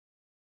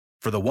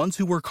For the ones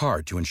who work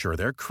hard to ensure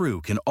their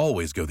crew can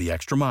always go the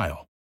extra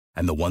mile,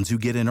 and the ones who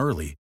get in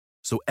early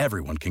so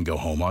everyone can go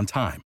home on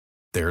time,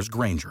 there's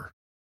Grainger,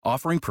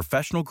 offering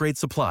professional-grade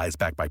supplies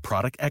backed by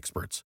product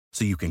experts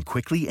so you can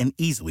quickly and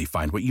easily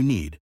find what you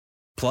need.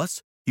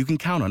 Plus, you can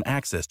count on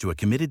access to a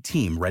committed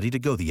team ready to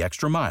go the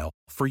extra mile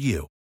for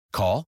you.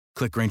 Call,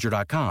 click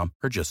Grainger.com,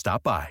 or just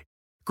stop by.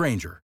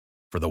 Grainger,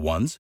 for the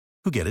ones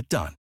who get it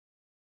done.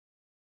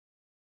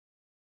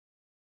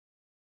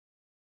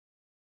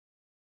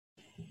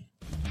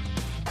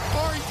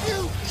 Are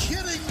you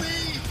kidding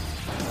me?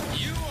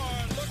 You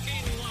are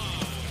looking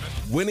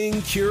live.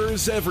 Winning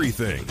cures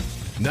everything.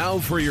 Now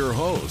for your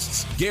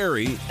hosts,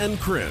 Gary and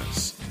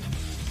Chris.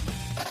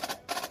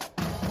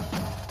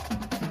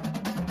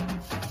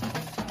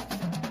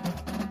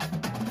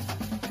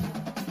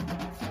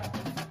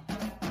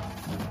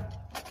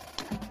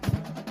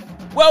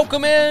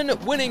 Welcome in,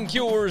 Winning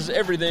Cures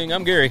Everything.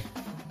 I'm Gary.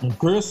 And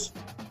Chris.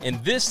 And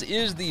this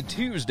is the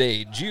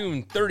Tuesday,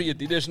 June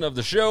 30th edition of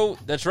the show.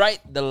 That's right,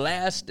 the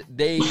last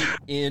day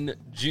in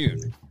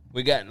June.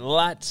 We got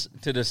lots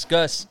to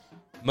discuss.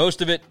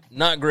 Most of it,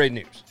 not great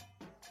news.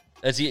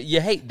 You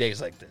hate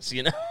days like this,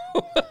 you know?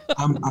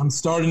 I'm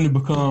starting to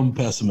become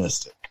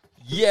pessimistic.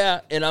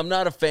 Yeah, and I'm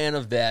not a fan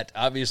of that.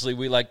 Obviously,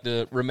 we like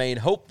to remain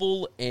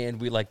hopeful,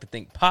 and we like to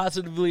think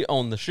positively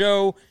on the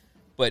show.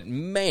 But,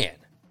 man,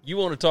 you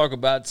want to talk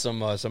about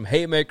some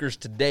haymakers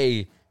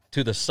today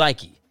to the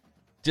psyche.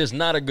 Just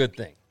not a good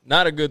thing.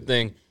 Not a good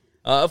thing.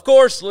 Of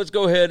course, let's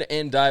go ahead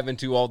and dive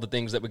into all the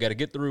things that we got to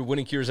get through.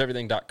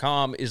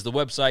 WinningCuresEverything.com is the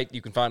website.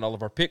 You can find all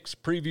of our picks,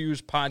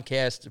 previews,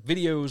 podcasts,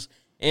 videos,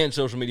 and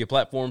social media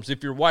platforms.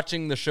 If you're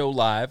watching the show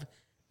live,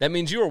 that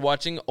means you are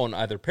watching on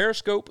either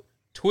Periscope,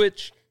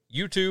 Twitch,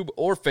 YouTube,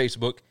 or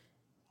Facebook.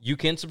 You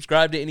can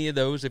subscribe to any of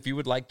those if you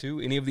would like to,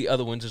 any of the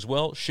other ones as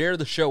well. Share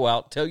the show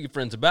out. Tell your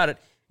friends about it.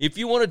 If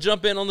you want to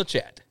jump in on the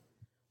chat,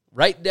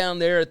 right down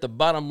there at the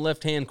bottom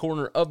left-hand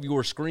corner of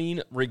your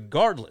screen,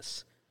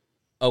 regardless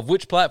of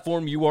which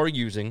platform you are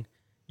using,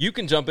 you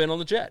can jump in on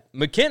the chat.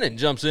 McKinnon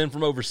jumps in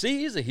from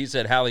overseas. He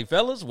said, "Howdy,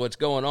 fellas. What's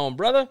going on,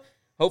 brother?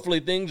 Hopefully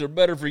things are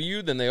better for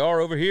you than they are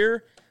over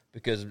here,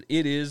 because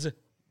it is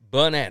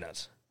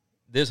bananas.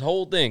 This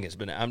whole thing has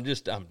been, I'm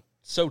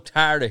so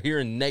tired of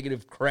hearing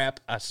negative crap,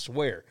 I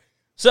swear."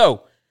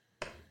 So,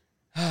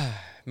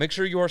 make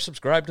sure you are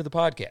subscribed to the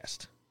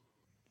podcast.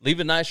 Leave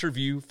a nice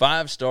review,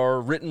 5-star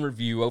written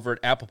review over at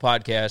Apple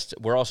Podcasts.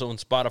 We're also on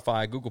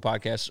Spotify, Google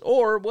Podcasts,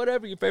 or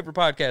whatever your favorite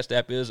podcast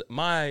app is.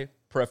 My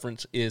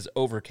preference is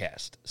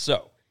Overcast.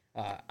 So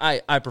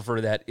I prefer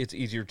that. It's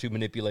easier to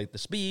manipulate the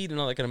speed and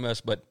all that kind of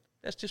mess, but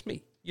that's just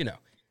me, you know.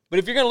 But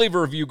if you're going to leave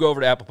a review, go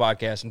over to Apple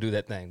Podcasts and do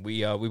that thing.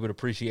 We would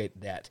appreciate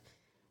that.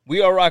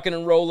 We are rocking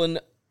and rolling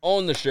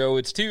on the show.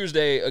 It's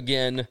Tuesday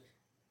again,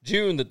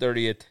 June the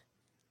 30th.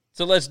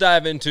 So let's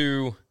dive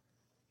into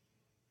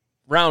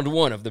round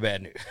one of the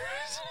bad news.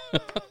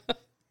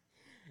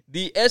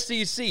 The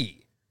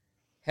SEC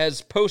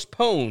has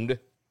postponed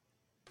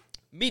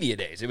media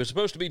days. It was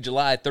supposed to be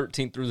July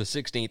 13th through the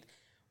 16th.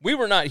 We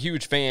were not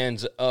huge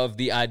fans of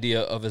the idea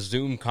of a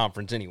Zoom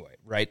conference anyway,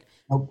 right?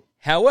 Nope.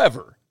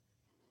 However,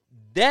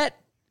 that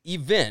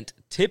event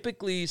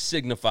typically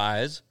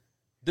signifies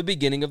the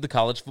beginning of the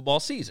college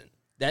football season.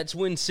 That's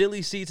when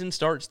silly season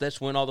starts.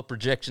 That's when all the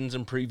projections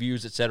and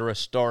previews, etc.,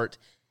 start.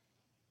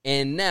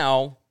 And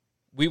now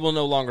we will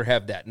no longer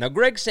have that. Now,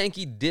 Greg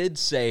Sankey did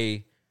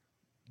say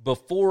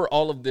before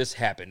all of this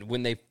happened,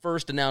 when they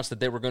first announced that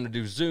they were going to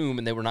do Zoom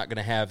and they were not going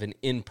to have an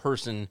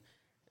in-person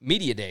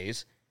media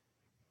days,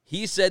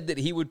 he said that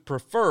he would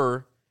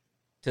prefer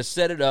to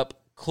set it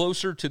up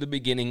closer to the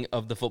beginning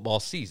of the football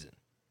season.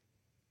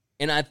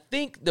 And I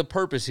think the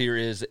purpose here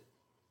is,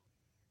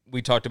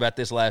 we talked about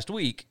this last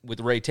week with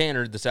Ray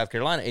Tanner, the South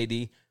Carolina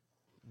AD,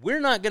 we're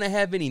not going to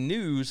have any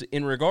news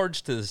in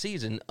regards to the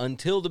season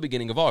until the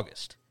beginning of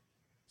August.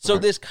 So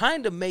this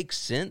kind of makes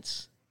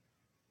sense.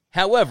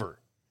 However,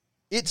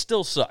 it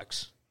still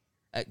sucks.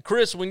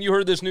 Chris, when you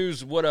heard this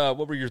news, what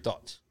were your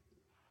thoughts?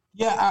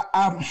 Yeah,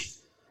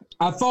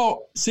 I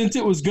thought since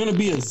it was going to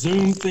be a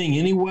Zoom thing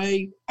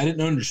anyway, I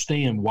didn't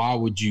understand why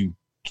would you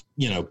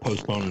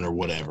postpone it or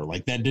whatever.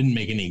 Like that didn't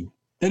make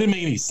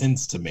any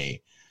sense to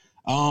me.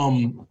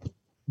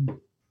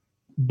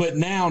 But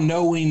now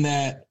knowing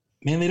that,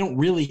 man, they don't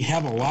really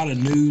have a lot of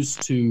news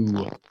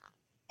to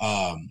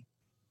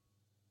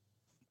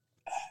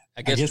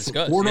I guess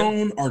report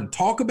on or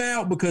talk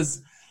about,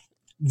 because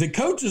the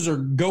coaches are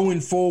going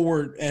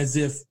forward as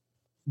if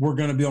we're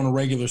going to be on a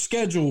regular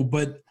schedule,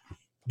 but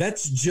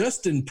that's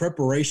just in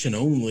preparation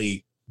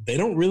only. They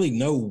don't really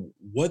know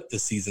what the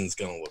season's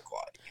going to look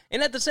like.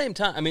 And at the same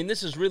time, I mean,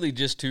 this is really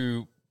just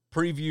to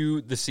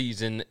preview the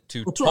season,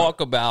 to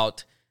talk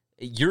about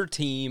your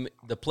team,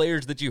 the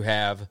players that you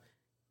have,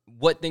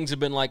 what things have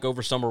been like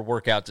over summer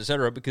workouts, et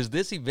cetera, because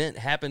this event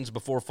happens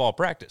before fall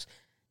practice.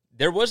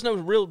 There was no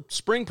real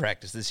spring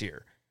practice this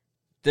year.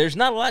 There's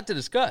not a lot to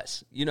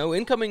discuss.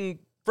 Incoming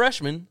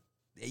freshmen,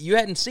 you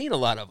hadn't seen a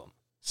lot of them.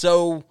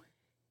 So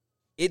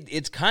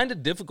it's kind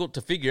of difficult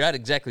to figure out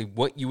exactly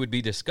what you would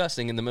be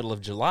discussing in the middle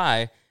of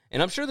July.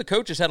 And I'm sure the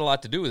coaches had a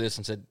lot to do with this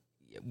and said,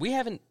 we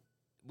haven't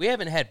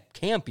had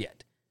camp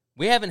yet.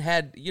 We haven't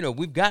had,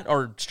 we've got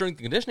our strength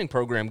and conditioning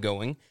program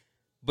going,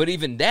 but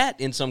even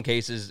that in some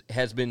cases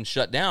has been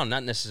shut down,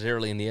 not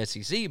necessarily in the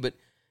SEC, but,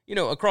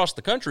 across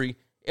the country,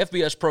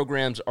 FBS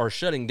programs are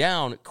shutting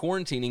down,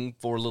 quarantining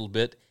for a little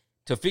bit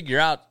to figure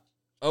out,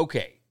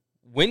 okay,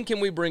 when can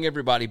we bring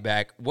everybody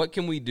back? What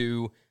can we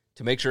do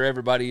to make sure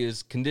everybody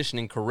is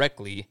conditioning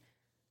correctly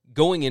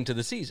going into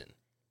the season?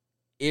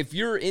 If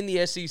you're in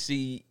the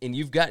SEC and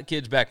you've got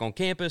kids back on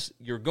campus,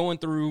 you're going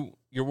through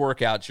your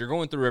workouts, you're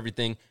going through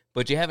everything,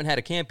 but you haven't had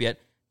a camp yet,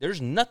 there's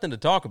nothing to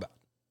talk about.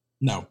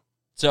 No.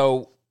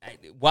 So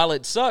while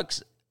it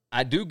sucks,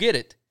 I do get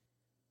it,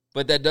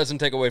 but that doesn't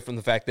take away from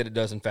the fact that it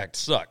does, in fact,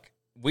 suck.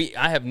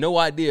 I have no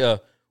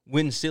idea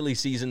when silly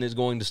season is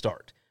going to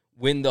start,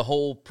 when the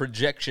whole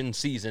projection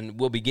season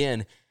will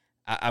begin.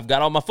 I've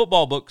got all my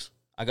football books.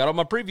 I got all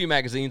my preview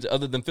magazines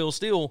other than Phil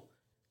Steele.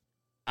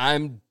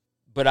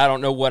 But I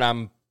don't know what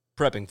I'm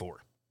prepping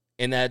for.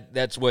 And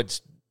that's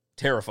what's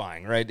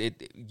terrifying, right?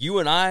 You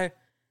and I,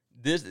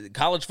 this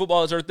college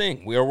football is our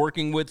thing. We are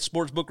working with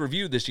Sportsbook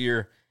Review this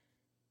year.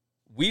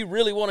 We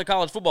really want a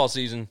college football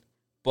season,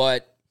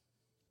 but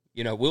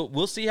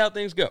we'll see how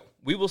things go.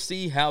 We will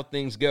see how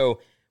things go.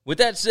 With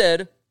that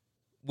said,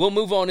 we'll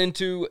move on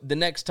into the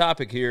next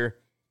topic here,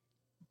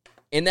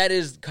 and that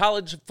is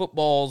college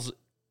football's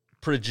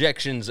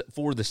projections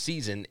for the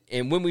season.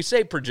 And when we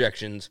say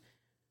projections,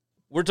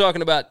 we're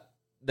talking about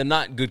the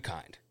not good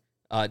kind.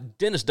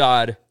 Dennis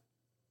Dodd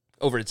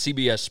over at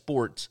CBS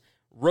Sports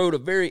wrote a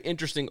very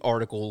interesting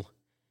article,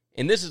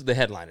 and this is the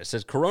headline. It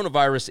says,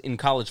 Coronavirus in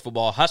College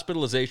Football,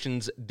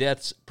 Hospitalizations,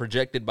 Deaths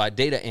Projected by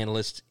Data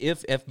Analysts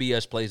if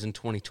FBS Plays in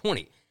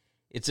 2020.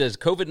 It says,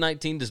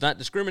 COVID-19 does not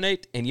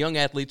discriminate, and young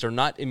athletes are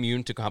not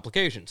immune to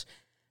complications.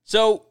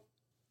 So,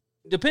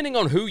 depending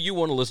on who you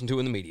want to listen to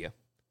in the media,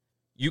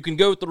 you can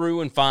go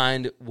through and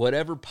find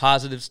whatever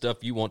positive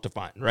stuff you want to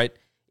find, right?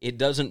 It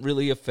doesn't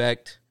really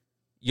affect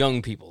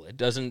young people.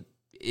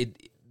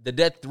 The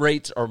death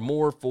rates are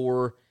more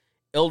for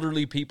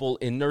elderly people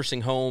in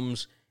nursing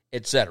homes,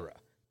 etc.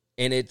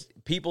 And it's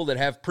people that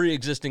have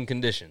pre-existing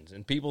conditions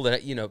and people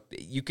that,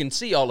 you can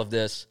see all of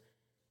this.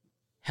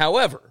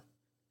 However,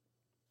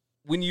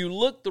 when you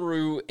look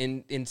through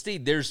and see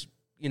there's,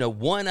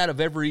 one out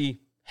of every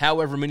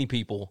however many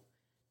people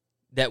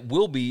that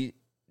will be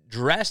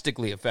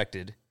drastically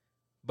affected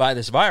by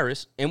this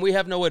virus, and we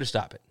have no way to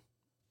stop it,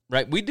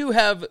 right? We do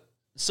have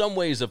some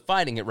ways of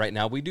fighting it right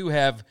now. We do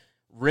have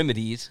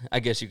remedies, I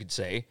guess you could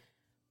say,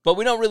 but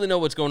we don't really know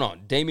what's going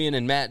on. Damian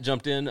and Matt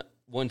jumped in.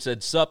 One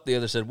said, sup. The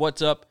other said,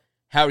 what's up?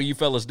 How are you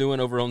fellas doing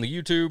over on the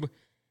YouTube?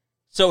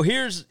 So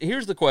here's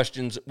the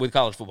questions with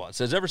college football. It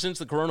says, ever since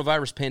the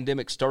coronavirus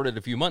pandemic started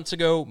a few months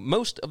ago,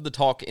 most of the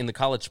talk in the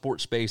college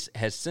sports space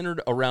has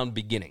centered around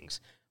beginnings.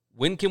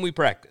 When can we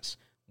practice?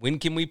 When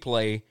can we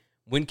play?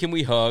 When can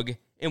we hug?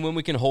 And when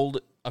we can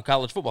hold a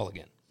college football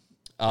again?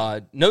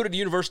 Noted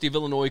University of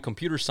Illinois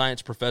computer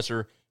science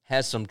professor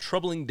has some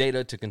troubling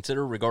data to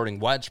consider regarding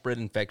widespread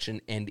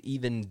infection and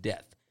even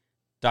death.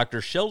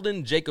 Dr.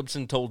 Sheldon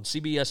Jacobson told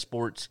CBS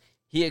Sports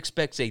he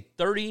expects a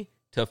 30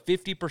 to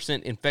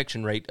 50%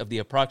 infection rate of the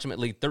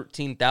approximately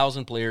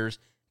 13,000 players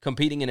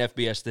competing in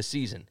FBS this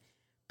season.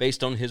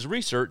 Based on his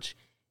research,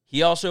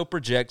 he also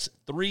projects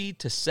 3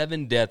 to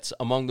 7 deaths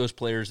among those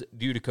players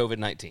due to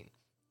COVID-19.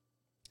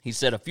 He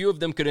said a few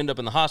of them could end up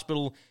in the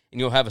hospital, and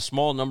you'll have a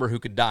small number who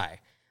could die.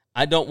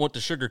 I don't want to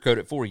sugarcoat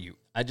it for you.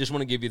 I just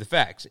want to give you the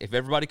facts. If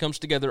everybody comes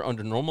together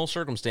under normal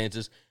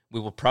circumstances, we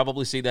will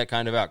probably see that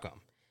kind of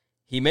outcome.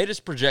 He made his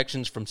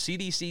projections from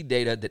CDC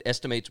data that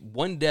estimates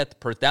 1 death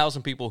per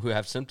 1,000 people who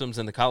have symptoms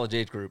in the college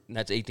age group, and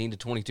that's 18 to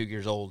 22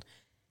 years old.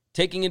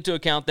 Taking into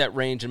account that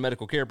range in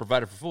medical care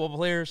provided for football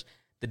players,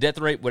 the death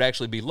rate would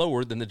actually be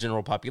lower than the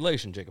general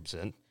population, Jacob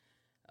said.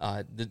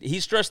 He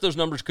stressed those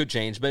numbers could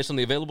change. Based on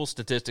the available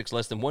statistics,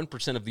 less than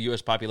 1% of the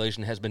U.S.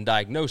 population has been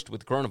diagnosed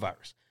with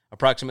coronavirus.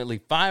 Approximately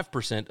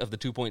 5% of the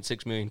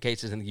 2.6 million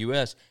cases in the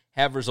U.S.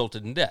 have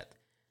resulted in death.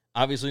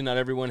 Obviously, not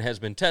everyone has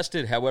been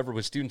tested. However,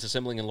 with students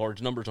assembling in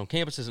large numbers on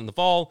campuses in the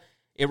fall,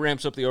 it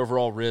ramps up the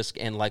overall risk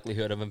and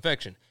likelihood of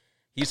infection.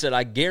 He said,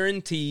 I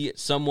guarantee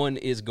someone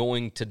is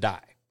going to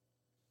die.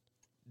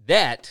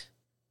 That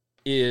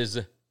is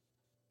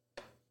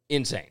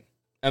insane.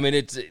 I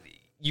mean,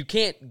 you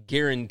can't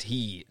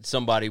guarantee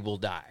somebody will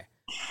die.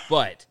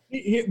 But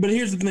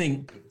here's the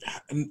thing.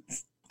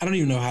 I don't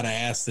even know how to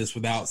ask this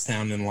without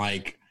sounding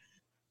like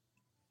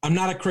I'm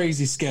not a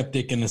crazy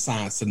skeptic and a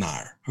science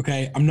denier.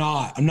 Okay. I'm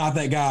not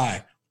that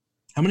guy.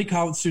 How many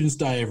college students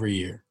die every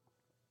year?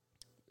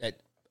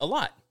 A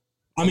lot.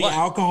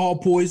 Alcohol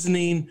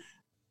poisoning,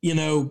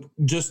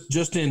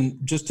 just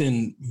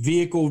in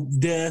vehicle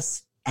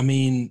deaths.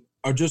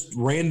 Or just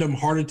random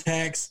heart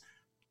attacks.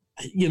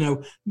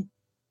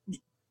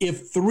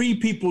 If 3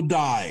 people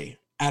die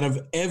out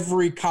of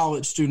every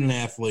college student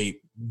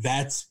athlete,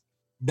 that's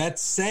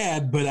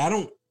sad,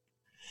 but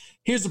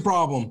here's the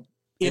problem.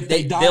 If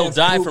they die they'll of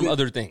die COVID, from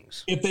other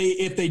things. If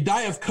they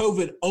die of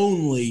COVID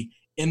only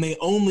and they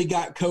only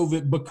got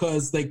COVID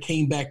because they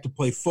came back to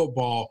play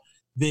football,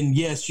 then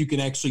yes, you can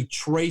actually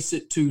trace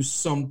it to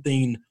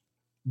something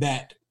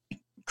that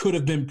could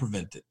have been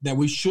prevented, that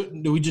we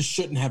just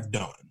shouldn't have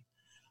done.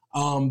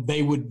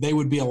 They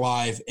would be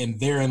alive, and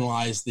therein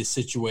lies the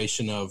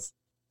situation of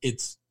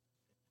it's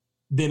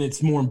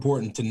more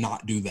important to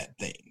not do that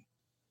thing.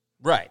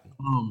 Right.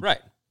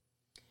 Right.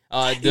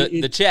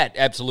 The chat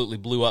absolutely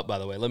blew up, by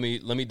the way. Let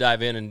me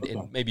dive in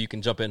and maybe you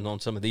can jump in on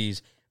some of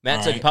these.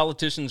 Matt said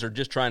politicians are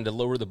just trying to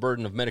lower the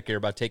burden of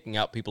Medicare by taking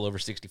out people over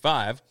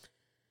 65.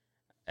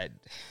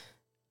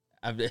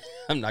 I'm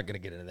not going to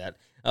get into that.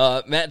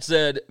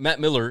 Matt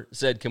Miller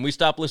said, can we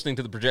stop listening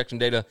to the projection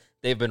data?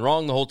 They've been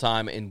wrong the whole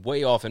time and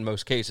way off in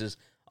most cases.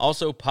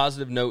 Also,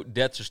 positive note,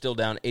 deaths are still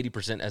down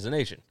 80% as a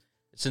nation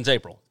since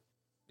April.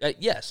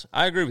 Yes,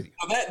 I agree with you.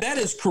 That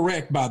is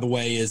correct, by the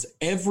way, is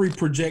every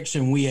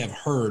projection we have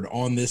heard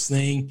on this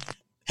thing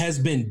has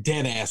been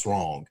dead ass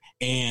wrong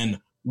and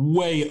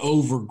way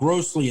over,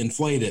 grossly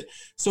inflated.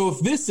 So if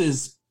this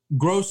is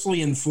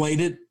grossly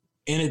inflated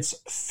and it's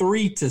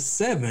 3 to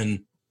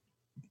 7,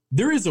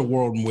 there is a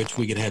world in which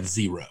we could have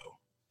 0.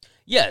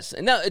 Yes,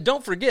 and now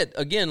don't forget,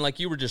 again, like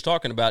you were just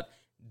talking about,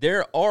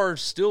 there are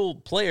still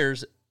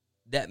players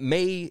that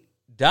may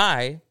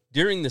die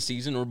during the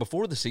season or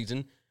before the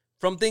season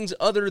from things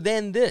other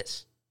than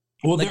this.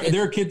 Well,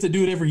 there are kids that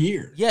do it every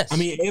year. Yes. I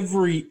mean,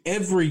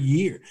 every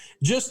year.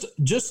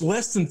 Just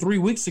less than 3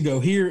 weeks ago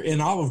here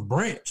in Olive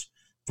Branch,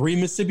 3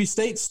 Mississippi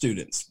State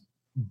students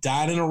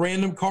died in a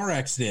random car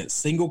accident,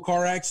 single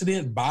car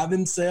accident by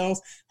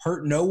themselves,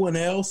 hurt no one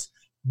else.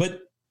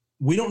 But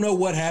we don't know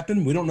what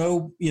happened. We don't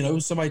know,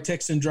 somebody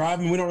texting and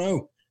driving. We don't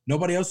know.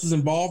 Nobody else was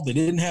involved. They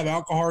didn't have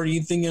alcohol or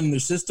anything in their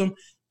system.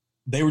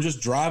 They were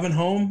just driving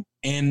home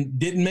and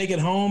didn't make it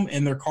home,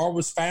 and their car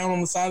was found on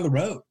the side of the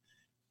road.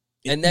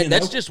 And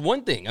that's just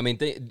one thing. I mean,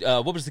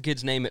 what was the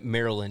kid's name at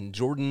Maryland?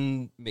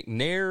 Jordan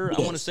McNair, yes,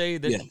 I want to say.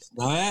 Yes.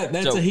 Now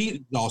that's a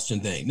heat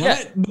exhaustion thing. Now,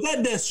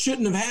 that death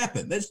shouldn't have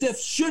happened. That death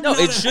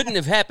shouldn't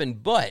have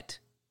happened, but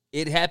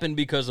it happened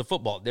because of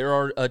football. There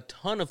are a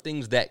ton of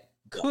things that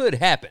could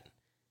happen,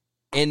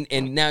 and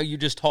now you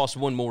just toss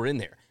one more in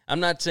there.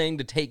 I'm not saying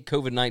to take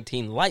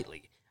COVID-19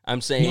 lightly. I'm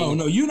saying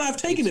no. You and I have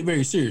taken it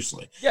very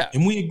seriously. Yeah,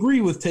 and we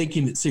agree with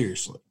taking it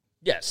seriously.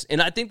 Yes,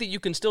 and I think that you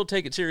can still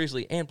take it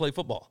seriously and play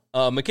football.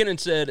 McKinnon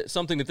said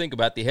something to think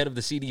about. The head of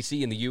the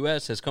CDC in the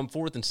U.S. has come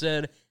forth and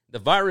said the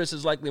virus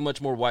is likely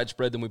much more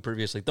widespread than we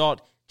previously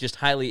thought, just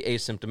highly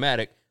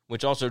asymptomatic,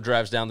 which also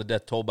drives down the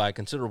death toll by a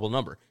considerable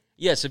number.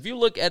 Yes, if you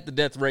look at the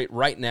death rate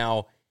right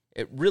now,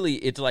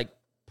 it's like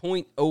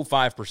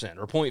 0.05%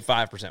 or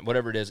 0.5%,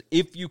 whatever it is,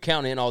 if you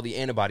count in all the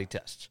antibody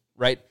tests,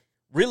 right?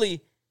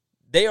 Really,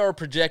 they are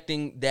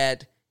projecting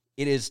that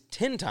it is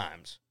 10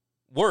 times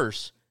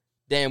worse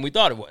than we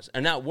thought it was.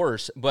 And not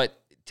worse,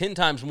 but 10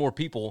 times more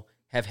people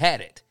have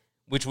had it,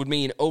 which would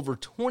mean over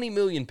 20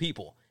 million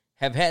people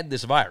have had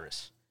this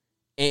virus.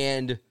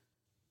 And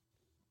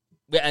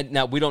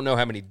now we don't know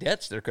how many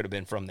deaths there could have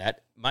been from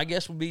that. My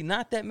guess would be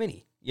not that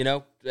many,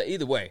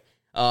 either way.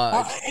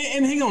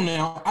 And hang on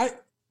now.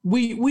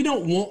 We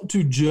don't want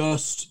to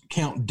just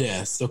count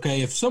deaths,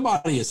 okay? If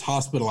somebody is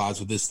hospitalized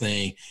with this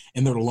thing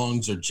and their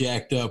lungs are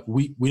jacked up,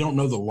 we don't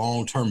know the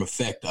long-term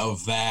effect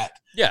of that.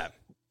 Yeah.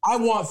 I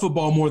want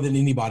football more than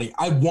anybody.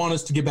 I want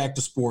us to get back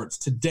to sports.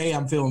 Today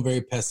I'm feeling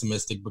very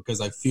pessimistic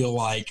because I feel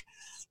like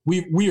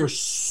we are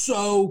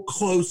so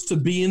close to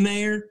being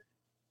there,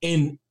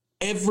 and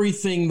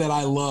everything that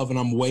I love and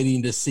I'm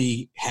waiting to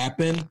see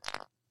happen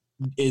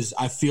is,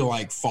 I feel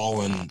like,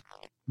 falling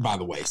by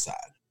the wayside.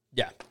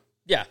 Yeah.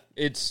 Yeah.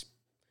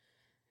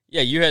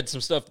 You had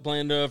some stuff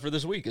planned for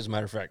this week, as a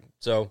matter of fact.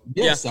 So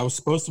yes, I was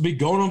supposed to be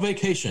going on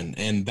vacation,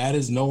 and that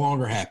is no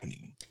longer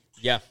happening.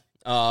 Yeah.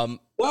 Well,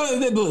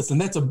 listen,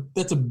 that's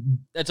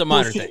a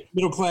minor thing.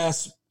 Middle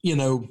class,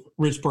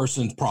 rich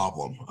person's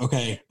problem.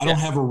 Okay. I don't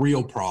have a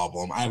real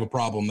problem. I have a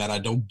problem that I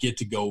don't get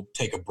to go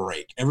take a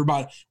break.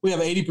 We have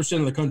 80%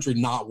 of the country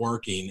not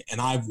working,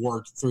 and I've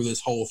worked through this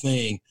whole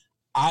thing.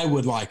 I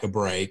would like a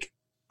break.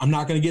 I'm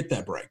not going to get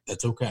that break.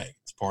 That's okay.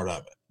 It's part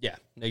of it. Yeah,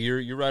 no,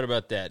 you're right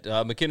about that.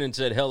 McKinnon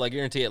said, hell, I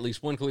guarantee at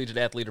least one collegiate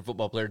athlete or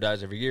football player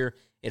dies every year.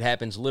 It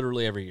happens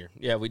literally every year.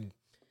 Yeah, we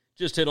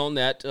just hit on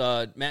that.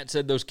 Matt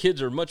said those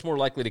kids are much more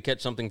likely to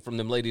catch something from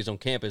them ladies on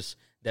campus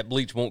that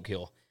bleach won't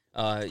kill.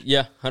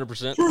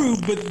 100%. True,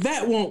 but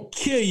that won't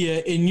kill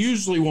you and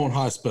usually won't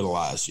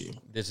hospitalize you.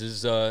 This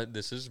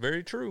is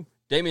very true.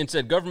 Damien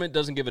said, government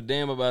doesn't give a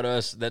damn about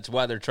us. That's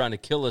why they're trying to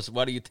kill us.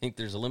 Why do you think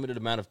there's a limited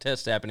amount of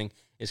tests happening?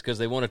 It's because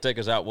they want to take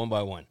us out one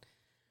by one.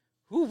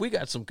 Ooh, we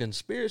got some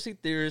conspiracy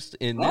theorists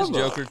in this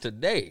joker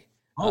today.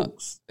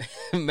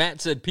 Matt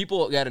said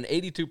people got an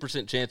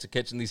 82% chance of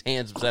catching these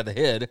hands upside the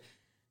head.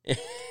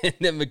 And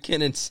then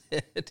McKinnon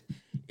said,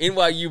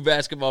 NYU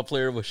basketball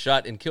player was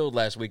shot and killed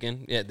last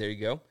weekend. Yeah, there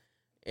you go.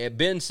 And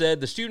Ben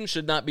said the students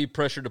should not be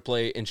pressured to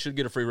play and should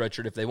get a free red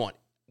shirt if they want.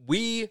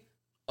 We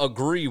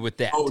agree with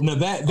that. Oh, no,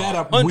 that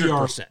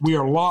 100%. We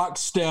are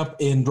lockstep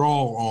and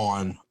draw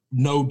on,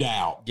 no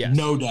doubt. Yes.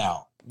 No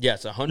doubt.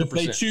 Yes, 100%. If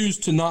they choose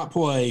to not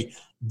play,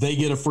 they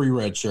get a free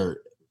red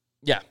shirt.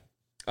 Yeah.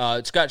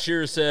 Scott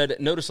Shearer said,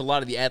 notice a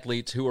lot of the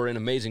athletes who are in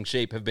amazing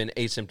shape have been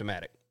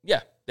asymptomatic.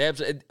 Yeah, they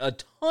have a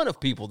ton of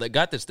people that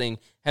got this thing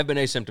have been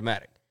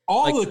asymptomatic.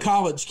 All the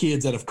college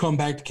kids that have come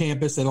back to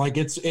campus, and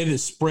it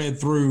is spread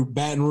through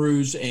Baton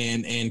Rouge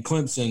and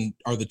Clemson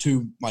are the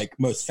two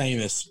most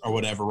famous or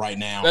whatever right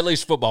now. At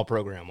least football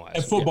program wise.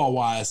 And football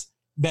wise,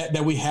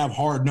 that we have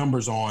hard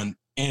numbers on,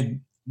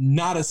 and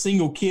not a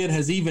single kid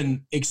has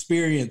even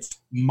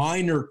experienced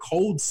minor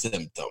cold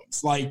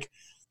symptoms, like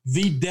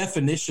the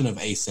definition of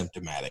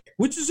asymptomatic,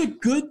 which is a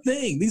good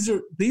thing.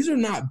 These are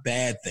not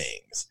bad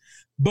things,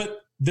 but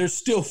they're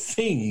still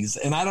things,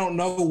 and I don't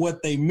know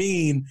what they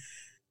mean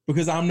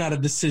because I'm not a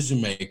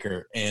decision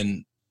maker,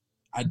 and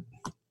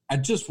I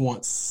just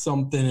want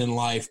something in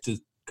life to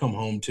come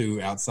home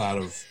to outside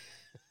of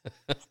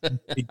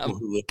people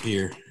who live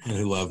here and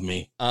who love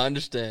me. I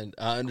understand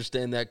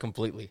that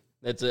completely.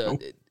 That's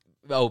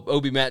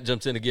Obi Matt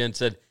jumps in again,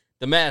 said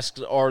the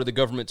masks are the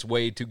government's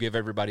way to give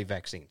everybody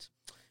vaccines.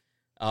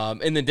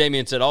 And then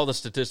Damien said all the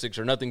statistics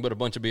are nothing but a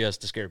bunch of BS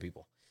to scare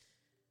people.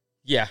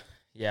 Yeah,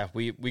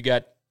 we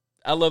got.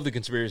 I love the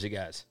conspiracy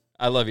guys.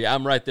 I love you.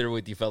 I'm right there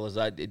with you, fellas.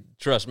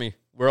 Trust me,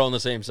 we're on the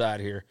same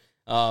side here.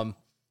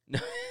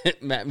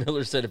 Matt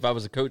Miller said, if I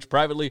was a coach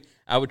privately,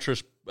 I would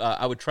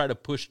try to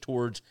push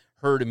towards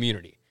herd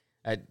immunity.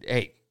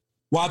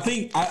 Well, I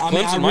think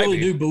I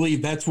really do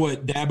believe that's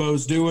what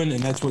Dabo's doing,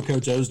 and that's what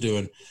Coach O's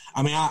doing.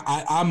 I mean,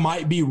 I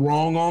might be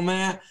wrong on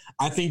that.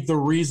 I think the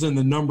reason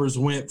the numbers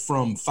went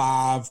from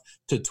 5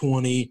 to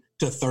 20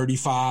 to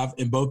 35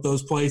 in both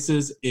those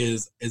places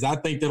is I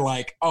think they're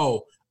like,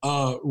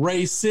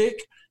 Ray's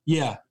sick.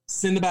 Yeah.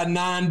 Send about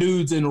 9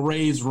 dudes in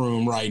Ray's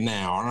room right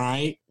now, all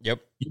right? Yep.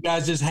 You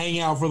guys just hang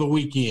out for the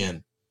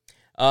weekend.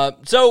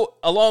 So,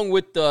 along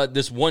with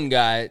this one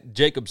guy,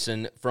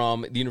 Jacobson,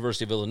 from the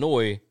University of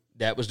Illinois,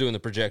 that was doing the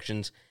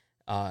projections,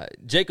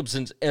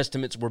 Jacobson's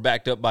estimates were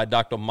backed up by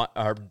Dr.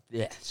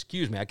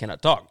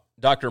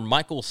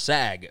 Michael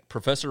Sag,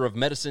 professor of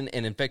medicine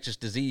and infectious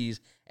disease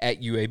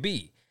at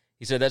UAB.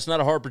 He said, that's not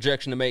a hard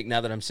projection to make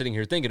now that I'm sitting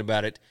here thinking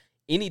about it.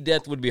 Any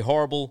death would be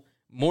horrible.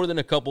 More than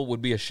a couple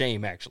would be a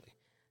shame, actually.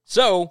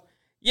 So,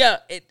 yeah,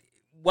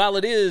 while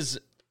it's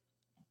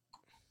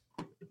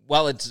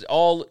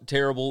all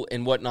terrible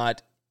and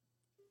whatnot,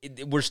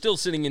 we're still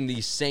sitting in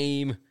the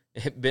same.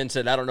 Ben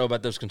said, I don't know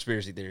about those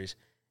conspiracy theories.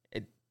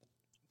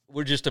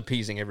 We're just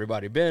appeasing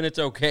everybody. Ben, it's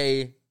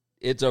okay.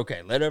 It's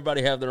okay. Let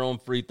everybody have their own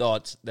free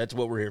thoughts. That's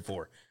what we're here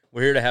for.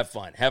 We're here to have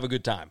fun, have a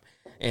good time.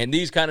 And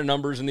these kind of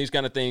numbers and these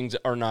kind of things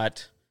are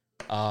not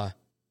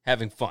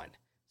having fun.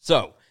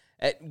 So,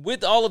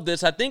 with all of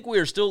this, I think we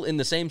are still in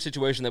the same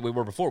situation that we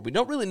were before. We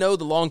don't really know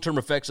the long-term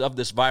effects of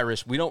this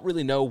virus. We don't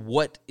really know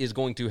what is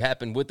going to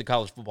happen with the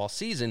college football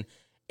season.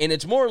 And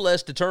it's more or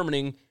less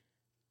determining,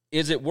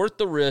 is it worth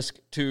the risk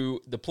to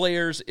the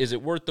players? Is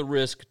it worth the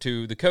risk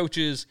to the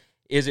coaches?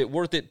 Is it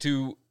worth it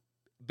to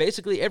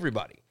basically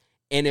everybody?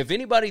 And if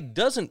anybody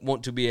doesn't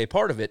want to be a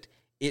part of it,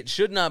 it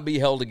should not be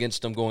held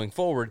against them going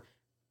forward.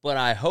 But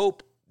I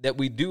hope that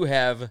we do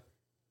have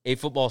a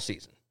football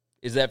season.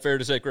 Is that fair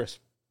to say, Chris?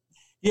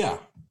 Yeah,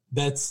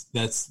 that's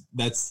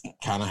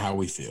kind of how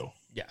we feel.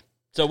 Yeah.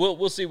 So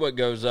we'll see what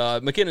goes.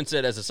 McKinnon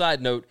said, as a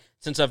side note,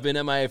 since I've been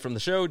MIA from the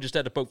show, just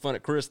had to poke fun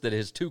at Chris that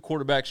his 2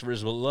 quarterbacks for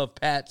his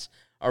beloved Pats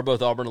are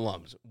both Auburn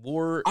alums.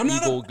 War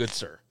Eagle, good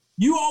sir.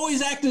 You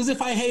always act as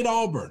if I hate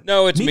Auburn.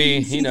 No, it's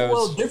me. He knows. The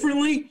world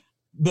differently.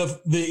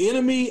 The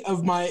enemy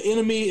of my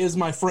enemy is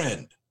my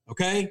friend.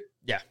 Okay.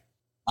 Yeah.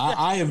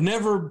 I have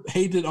never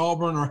hated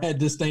Auburn or had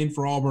disdain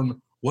for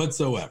Auburn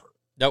whatsoever.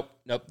 Nope.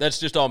 That's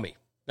just all me.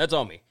 That's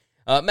all me.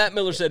 Matt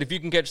Miller said, if you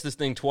can catch this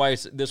thing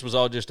twice, this was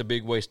all just a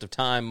big waste of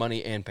time,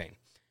 money, and pain.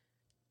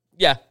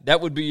 Yeah,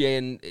 that'd be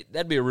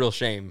a real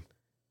shame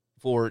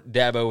for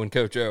Dabo and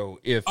Coach O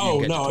if you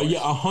catch it twice. Yeah,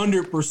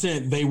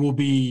 100% they will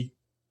be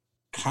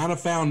kind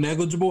of found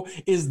negligible.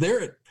 Is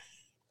there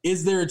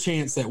a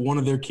chance that one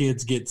of their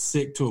kids gets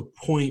sick to a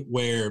point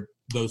where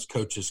those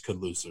coaches could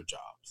lose their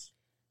jobs?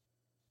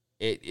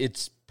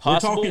 It's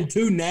possible. We're talking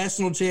 2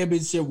 national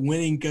championship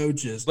winning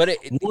coaches. But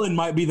one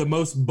might be the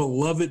most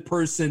beloved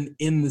person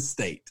in the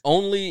state.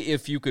 Only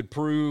if you could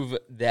prove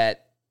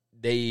that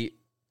they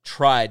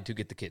tried to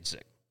get the kid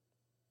sick.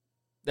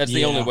 That's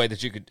the only way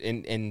that you could.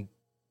 And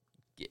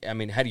I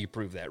mean, how do you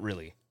prove that,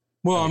 really?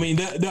 Well, I mean,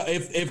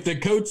 if the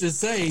coaches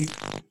say,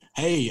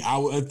 "Hey,"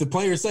 if the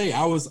players say,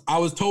 "I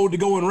was told to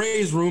go in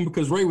Ray's room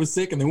because Ray was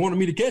sick and they wanted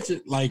me to catch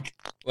it," like,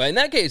 well, in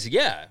that case,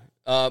 yeah.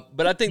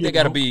 But I think they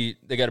got to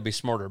be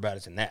smarter about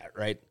it than that,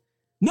 right?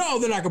 No,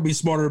 they're not going to be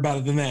smarter about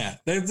it than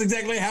that. That's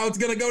exactly how it's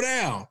going to go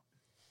down.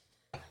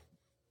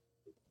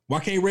 Why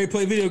can't Ray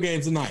play video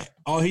games tonight?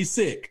 Oh, he's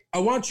sick.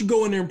 Why don't you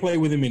go in there and play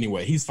with him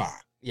anyway? He's fine.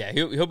 Yeah,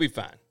 he'll be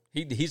fine.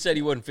 He said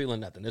he wasn't feeling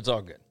nothing. It's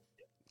all good.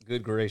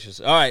 Good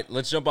gracious. All right,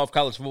 let's jump off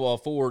college football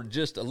for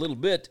just a little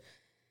bit.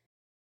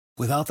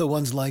 Without the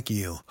ones like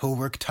you, who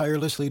work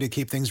tirelessly to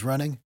keep things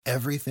running,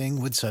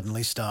 everything would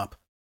suddenly stop.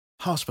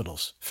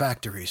 Hospitals,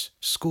 factories,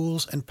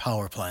 schools, and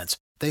power plants,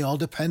 they all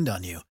depend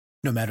on you.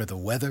 No matter the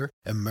weather,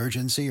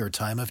 emergency, or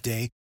time of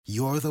day,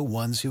 you're the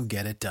ones who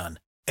get it done.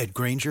 At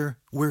Grainger,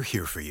 we're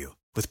here for you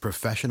with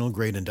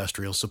professional-grade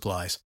industrial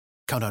supplies.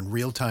 Count on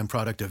real-time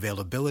product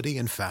availability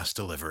and fast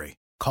delivery.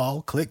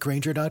 Call, click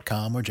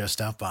Grainger.com, or just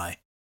stop by.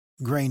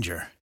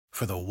 Grainger,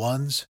 for the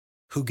ones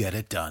who get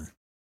it done.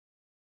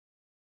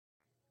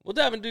 We'll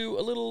dive into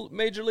a little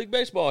Major League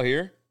Baseball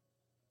here.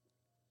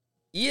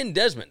 Ian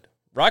Desmond,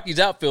 Rockies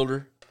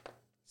outfielder,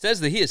 says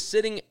that he is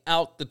sitting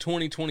out the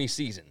 2020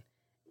 season.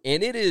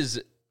 And it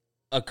is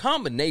a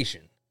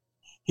combination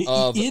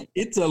of...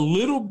 It's a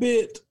little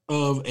bit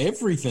of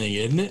everything,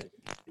 isn't it?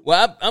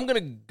 Well, I'm going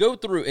to go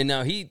through, and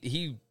now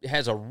he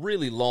has a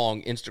really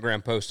long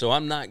Instagram post, so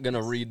I'm not going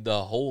to read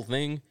the whole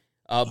thing.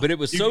 But it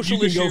was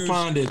social issues. You can go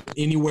find it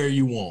anywhere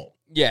you want.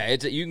 Yeah,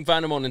 you can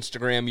find him on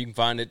Instagram. You can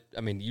find it. I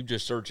mean, you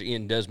just search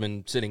Ian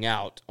Desmond sitting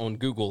out on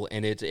Google,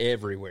 and it's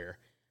everywhere.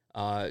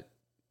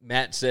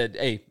 Matt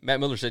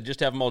Miller said,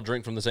 just have them all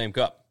drink from the same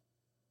cup.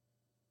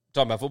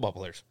 Talking about football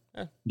players.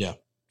 Yeah.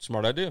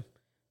 Smart idea.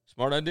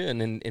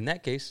 And in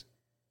that case,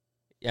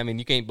 I mean,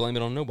 you can't blame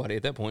it on nobody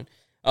at that point.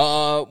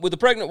 With a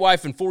pregnant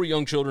wife and 4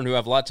 young children who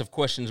have lots of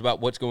questions about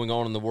what's going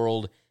on in the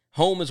world,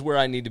 home is where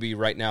I need to be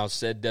right now,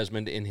 said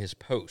Desmond in his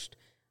post.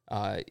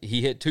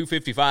 He hit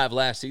 .255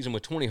 last season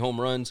with 20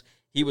 home runs.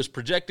 He was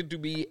projected to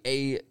be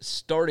a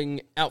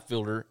starting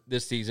outfielder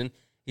this season.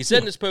 He said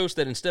in his post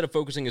that instead of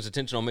focusing his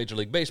attention on Major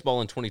League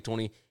Baseball in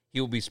 2020, he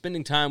will be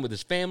spending time with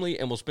his family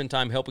and will spend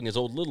time helping his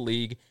old Little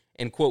League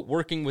and, quote,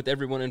 working with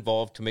everyone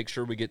involved to make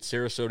sure we get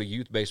Sarasota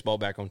youth baseball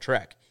back on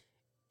track.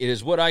 It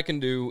is what I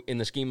can do in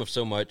the scheme of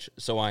so much,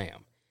 so I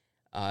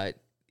am.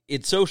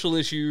 It's social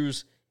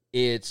issues,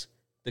 it's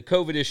the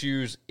COVID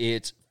issues,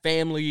 it's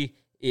family,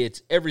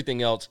 it's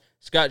everything else.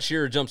 Scott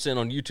Shearer jumps in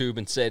on YouTube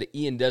and said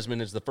Ian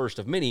Desmond is the first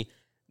of many.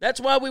 That's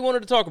why we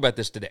wanted to talk about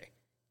this today.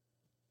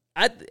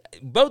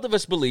 Both of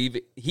us believe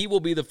he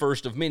will be the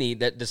first of many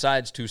that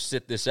decides to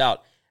sit this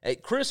out. Hey,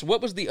 Chris,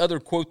 what was the other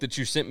quote that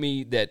you sent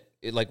me that,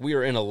 like, we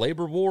are in a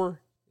labor war?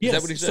 Is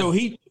that what he said? So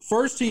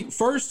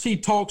first he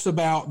talks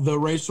about the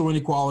racial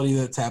inequality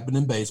that's happened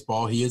in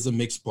baseball. He is a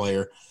mixed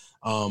player.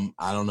 I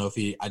don't know if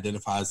he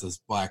identifies as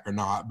black or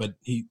not, but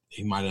he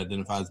might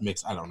identify as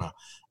mixed. I don't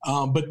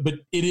know. But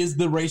it is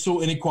the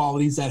racial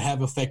inequalities that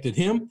have affected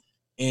him.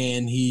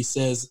 And he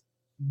says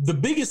the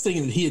biggest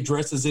thing that he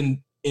addresses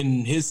in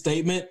his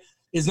statement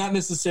is not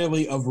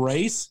necessarily of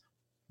race,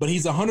 but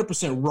he's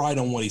 100% right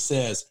on what he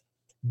says.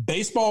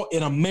 Baseball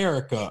in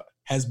America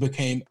has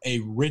become a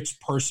rich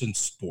person's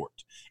sport.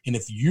 And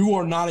if you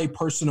are not a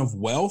person of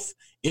wealth,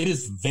 it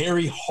is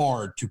very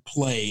hard to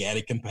play at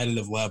a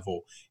competitive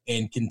level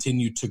and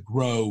continue to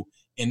grow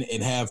and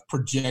have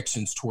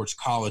projections towards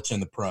college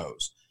and the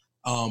pros.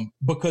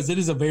 Because it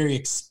is a very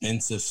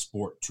expensive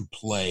sport to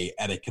play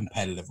at a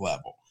competitive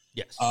level.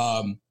 Yes.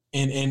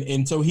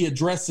 And so he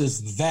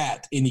addresses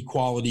that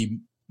inequality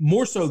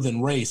more so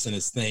than race in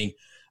his thing.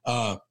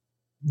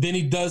 Then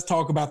he does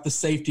talk about the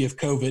safety of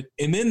COVID.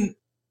 And then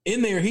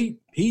in there,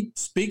 he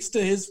speaks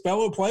to his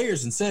fellow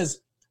players and says,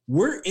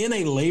 we're in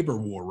a labor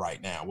war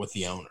right now with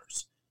the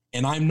owners,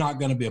 and I'm not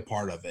going to be a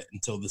part of it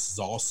until this is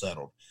all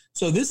settled.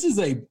 So this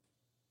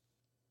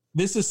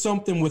is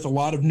something with a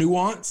lot of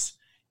nuance,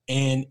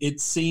 and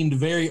it seemed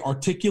very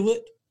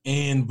articulate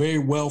and very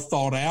well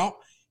thought out.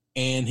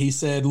 And he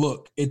said,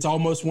 look, it's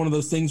almost one of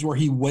those things where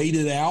he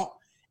waited out,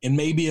 and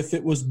maybe if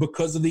it was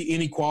because of the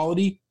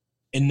inequality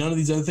and none of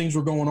these other things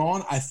were going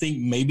on, I think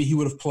maybe he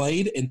would have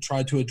played and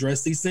tried to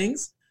address these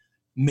things.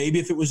 Maybe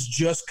if it was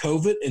just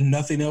COVID and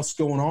nothing else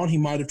going on, he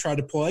might have tried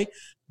to play.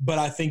 But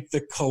I think the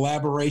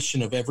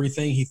collaboration of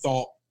everything, he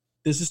thought,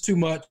 this is too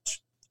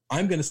much.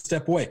 I'm going to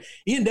step away.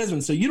 Ian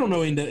Desmond, so you don't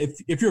know,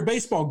 if you're a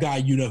baseball guy,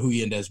 you know who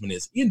Ian Desmond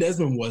is. Ian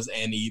Desmond was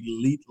an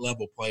elite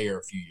level player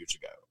a few years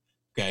ago.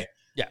 Okay.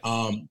 Yeah.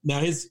 Now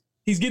he's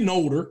getting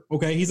older.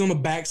 Okay. He's on the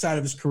backside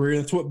of his career.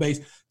 That's what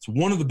it's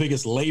one of the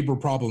biggest labor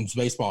problems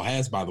baseball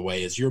has, by the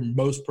way, is your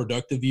most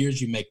productive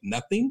years, you make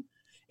nothing.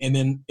 And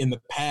then in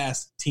the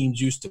past, teams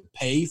used to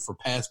pay for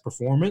past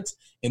performance.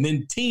 And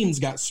then teams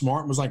got smart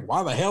and was like,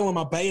 why the hell am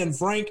I paying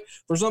Frank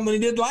for something he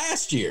did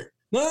last year?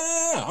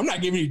 No, I'm not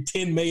giving you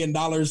 $10 million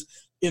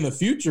in the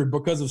future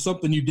because of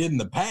something you did in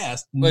the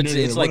past.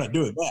 It's like not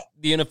doing that.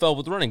 The NFL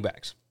with running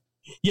backs.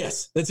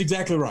 Yes, that's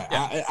exactly right.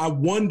 Yeah. I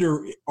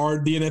wonder,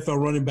 are the NFL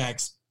running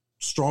backs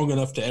strong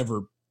enough to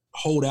ever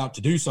hold out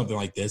to do something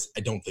like this?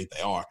 I don't think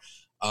they are.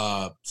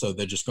 So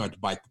they're just going to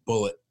bite the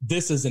bullet.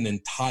 This is an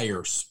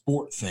entire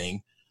sport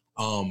thing.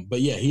 But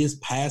yeah, he is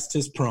past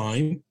his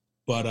prime,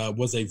 but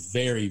was a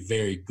very,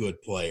 very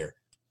good player.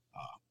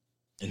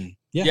 And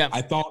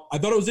I thought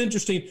it was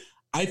interesting.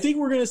 I think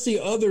we're going to see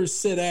others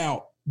sit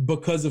out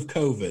because of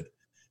COVID.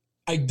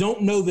 I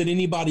don't know that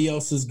anybody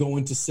else is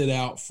going to sit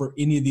out for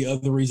any of the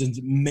other reasons.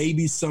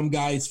 Maybe some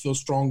guys feel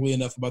strongly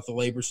enough about the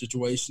labor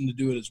situation to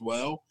do it as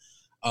well.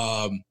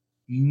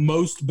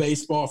 Most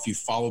baseball, if you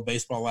follow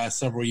baseball last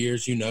several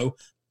years, you know,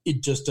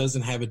 it just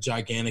doesn't have a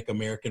gigantic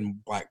American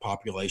black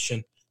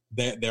population.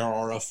 There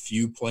are a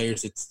few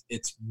players.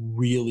 It's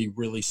really,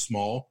 really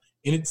small,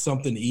 and it's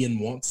something Ian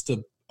wants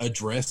to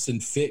address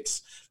and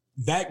fix.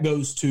 That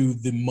goes to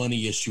the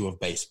money issue of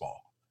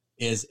baseball.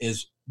 Is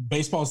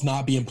baseball's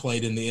not being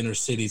played in the inner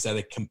cities at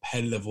a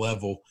competitive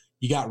level.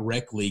 You got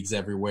rec leagues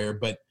everywhere,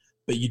 but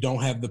you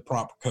don't have the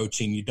proper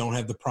coaching. You don't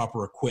have the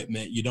proper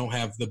equipment. You don't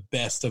have the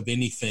best of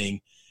anything.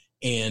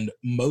 And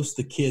most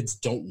of the kids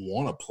don't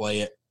want to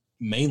play it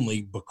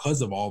mainly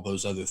because of all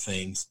those other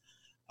things.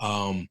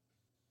 And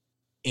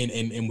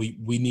we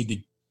need to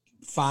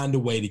find a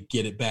way to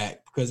get it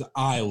back because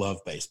I love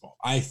baseball.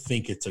 I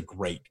think it's a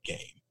great game.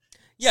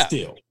 Yeah.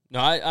 Still. No,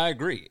 I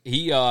agree.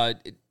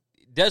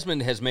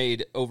 Desmond has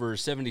made over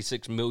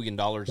 $76 million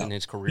in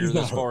his career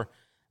thus far.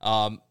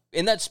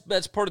 And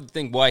that's part of the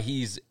thing why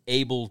he's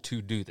able to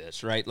do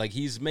this, right? Like,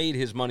 he's made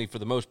his money for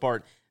the most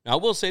part. Now, I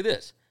will say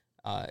this.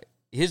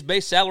 His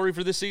base salary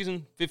for this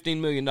season,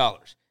 $15 million.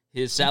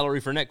 His salary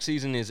for next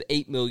season is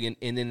 $8 million.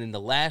 And then in the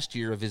last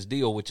year of his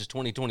deal, which is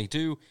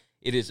 2022,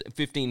 it is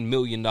 $15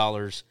 million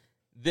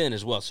then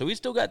as well. So he's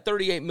still got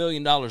 $38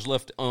 million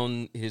left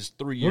on his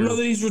 3-year contract.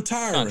 That he's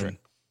retiring. Contract.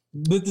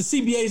 But the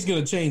CBA is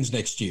going to change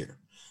next year.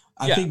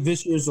 I think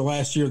this year is the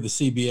last year of the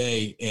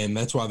CBA, and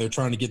that's why they're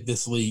trying to get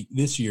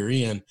this year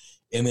in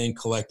and then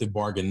collective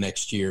bargain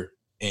next year.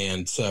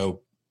 And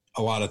so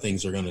a lot of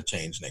things are going to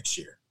change next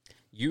year.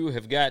 You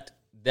have got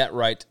that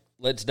right.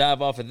 Let's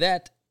dive off of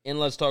that, and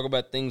let's talk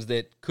about things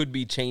that could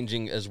be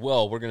changing as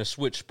well. We're going to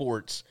switch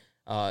sports.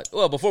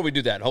 Well, before we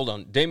do that, hold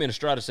on. Damian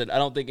Estrada said, I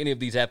don't think any of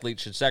these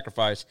athletes should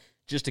sacrifice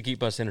just to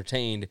keep us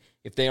entertained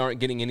if they aren't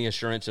getting any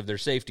assurance of their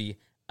safety.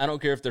 I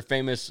don't care if they're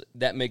famous,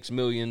 that makes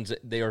millions,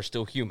 they are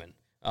still human.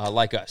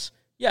 Like us.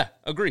 Yeah,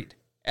 agreed.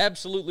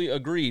 Absolutely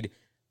agreed.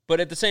 But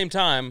at the same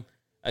time,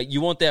 you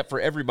want that for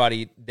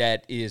everybody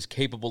that is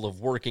capable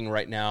of working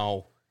right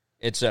now,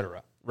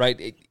 etc. Right?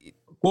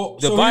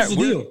 Here's the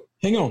deal.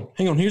 Hang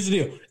on. Here's the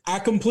deal. I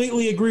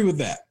completely agree with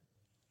that.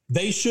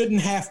 They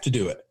shouldn't have to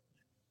do it.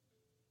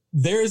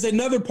 There is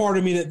another part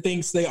of me that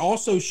thinks they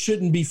also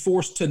shouldn't be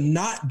forced to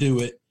not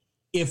do it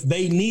if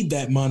they need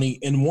that money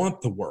and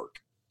want the work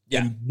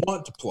and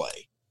want to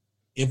play.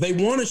 If they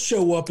want to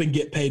show up and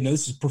get paid, now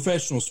this is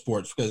professional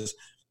sports because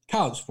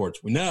college sports,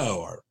 we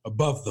know, are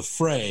above the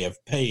fray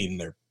of paying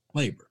their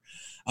labor.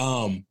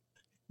 But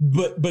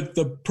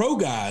the pro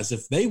guys,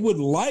 if they would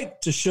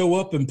like to show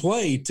up and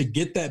play to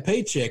get that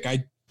paycheck,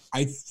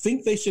 I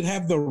think they should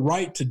have the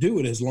right to do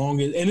it as long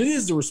as – and it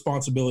is the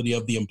responsibility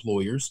of the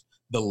employers,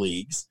 the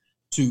leagues,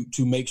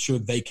 to make sure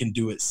they can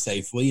do it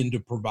safely and to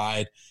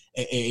provide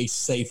a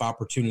safe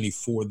opportunity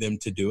for them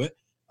to do it.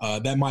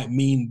 That might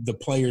mean the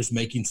players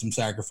making some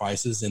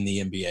sacrifices in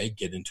the NBA,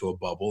 get into a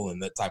bubble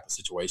and that type of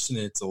situation.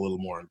 And it's a little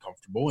more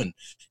uncomfortable and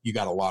you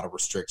got a lot of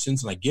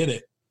restrictions, and I get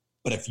it.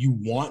 But if you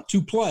want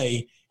to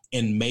play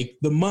and make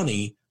the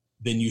money,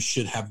 then you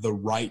should have the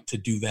right to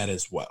do that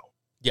as well.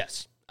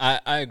 Yes,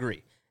 I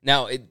agree.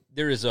 Now,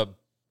 there is a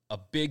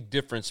big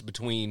difference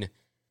between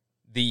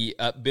the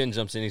Ben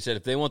jumps in. He said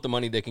if they want the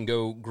money, they can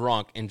go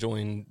Gronk and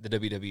join the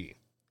WWE.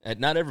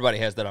 Not everybody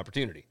has that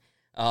opportunity.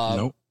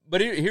 Nope.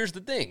 But here's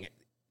the thing.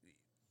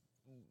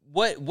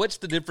 What's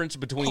the difference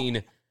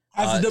between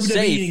how's the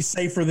WWE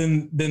safer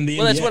than the NBA?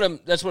 Well,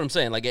 that's what I'm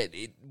saying. Like,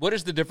 what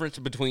is the difference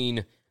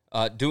between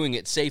doing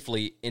it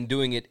safely and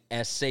doing it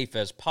as safe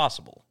as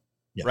possible?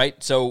 Yeah.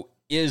 Right. So,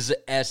 is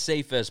as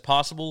safe as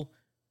possible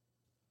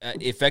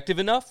effective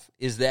enough?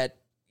 Is that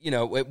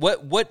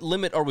what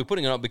limit are we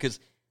putting on it?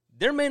 Because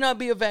there may not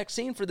be a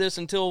vaccine for this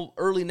until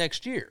early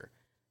next year.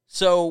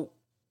 So,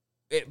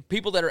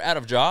 people that are out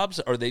of jobs,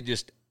 are they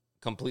just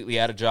completely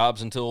out of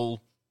jobs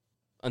until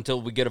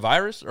we get a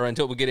virus or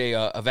until we get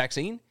a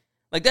vaccine?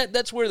 Like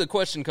that's where the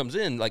question comes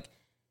in. Like,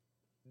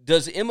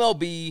 does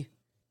MLB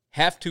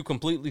have to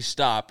completely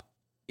stop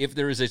if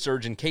there is a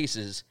surge in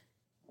cases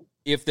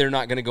if they're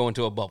not going to go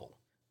into a bubble?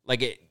 Like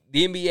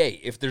the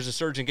NBA, if there's a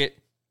surge in cases.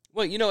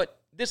 Well, you know what?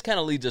 This kind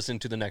of leads us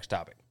into the next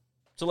topic.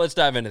 So let's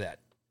dive into that.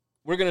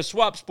 We're going to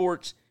swap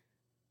sports.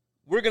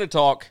 We're going to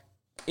talk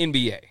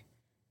NBA.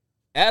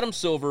 Adam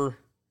Silver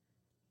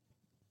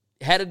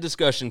had a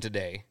discussion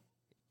today.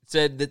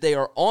 Said that they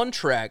are on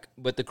track,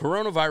 but the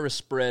coronavirus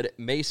spread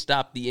may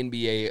stop the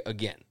NBA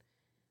again.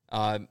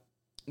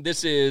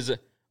 This is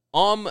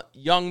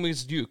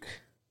Youngmisduk.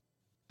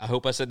 I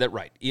hope I said that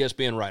right.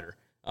 ESPN writer.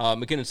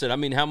 McKinnon said,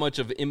 how much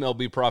of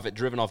MLB profit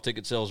driven off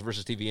ticket sales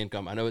versus TV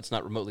income? I know it's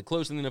not remotely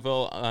close in the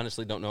NFL. I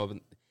honestly don't know.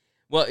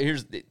 Well,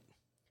 here's the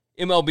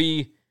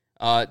MLB.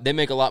 They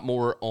make a lot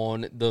more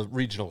on the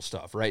regional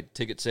stuff, right?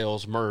 Ticket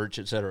sales, merch,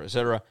 et cetera, et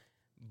cetera.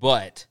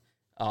 But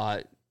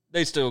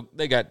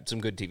they got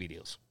some good TV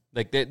deals.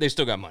 Like, they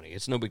still got money.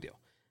 It's no big deal.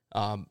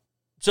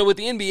 So with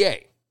the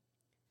NBA,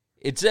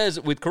 it says,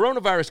 with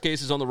coronavirus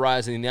cases on the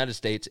rise in the United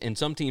States and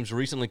some teams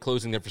recently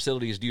closing their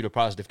facilities due to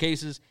positive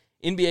cases,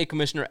 NBA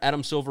Commissioner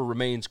Adam Silver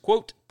remains,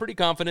 quote, pretty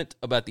confident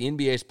about the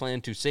NBA's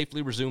plan to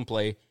safely resume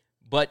play,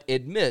 but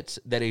admits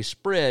that a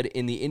spread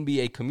in the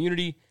NBA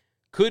community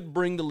could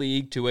bring the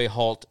league to a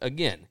halt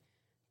again.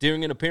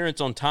 During an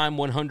appearance on Time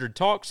 100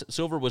 Talks,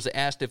 Silver was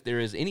asked if there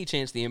is any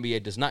chance the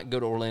NBA does not go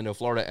to Orlando,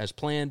 Florida as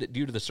planned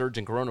due to the surge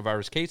in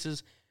coronavirus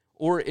cases,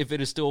 or if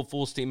it is still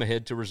full steam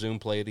ahead to resume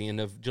play at the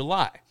end of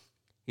July.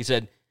 He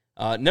said,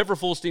 Never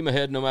full steam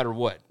ahead, no matter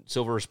what,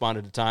 Silver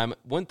responded to Time.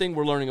 One thing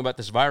we're learning about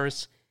this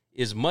virus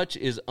is much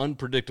is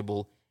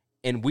unpredictable,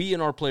 and we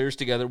and our players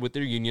together with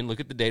their union look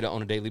at the data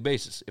on a daily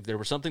basis. If there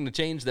was something to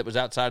change that was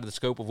outside of the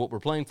scope of what we're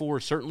playing for,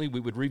 certainly we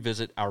would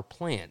revisit our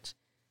plans.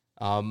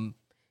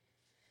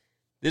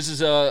 This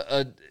is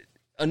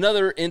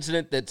another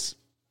incident that's,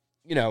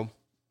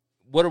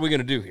 what are we going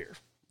to do here,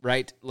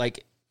 right?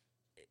 Like,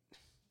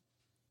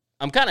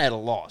 I'm kind of at a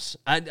loss.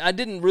 I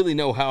didn't really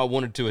know how I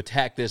wanted to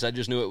attack this. I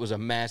just knew it was a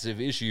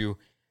massive issue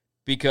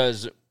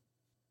because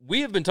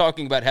we have been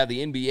talking about how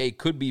the NBA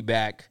could be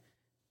back,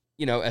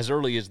 as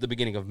early as the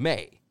beginning of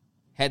May,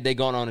 had they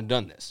gone on and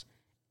done this.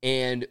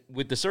 And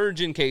with the surge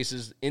in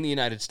cases in the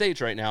United States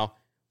right now,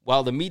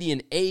 while the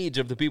median age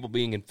of the people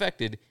being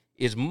infected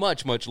is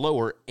much, much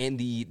lower and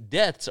the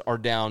deaths are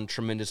down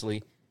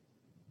tremendously,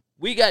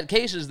 we got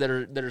cases that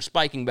are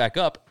spiking back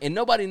up, and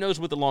nobody knows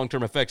what the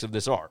long-term effects of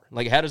this are.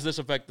 Like, how does this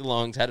affect the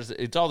lungs?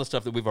 It's all the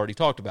stuff that we've already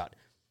talked about.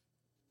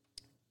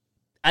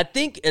 I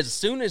think as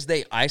soon as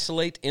they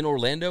isolate in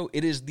Orlando,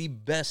 it is the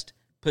best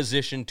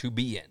position to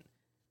be in.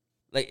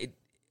 Like,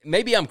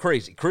 maybe I'm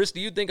crazy. Chris, do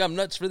you think I'm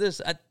nuts for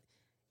this?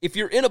 If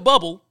you're in a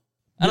bubble,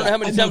 I don't know how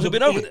many times we've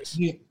been over this.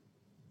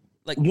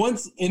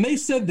 And they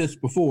said this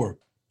before,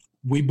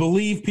 we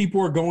believe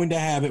people are going to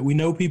have it. We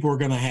know people are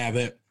going to have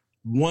it.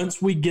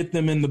 Once we get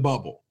them in the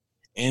bubble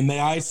and they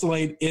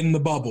isolate in the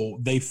bubble,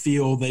 they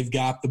feel they've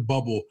got the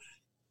bubble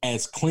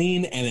as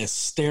clean and as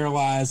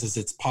sterilized as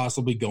it's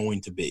possibly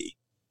going to be.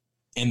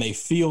 And they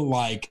feel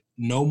like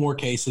no more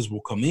cases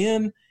will come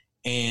in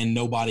and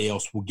nobody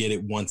else will get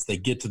it once they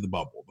get to the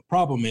bubble. The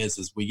problem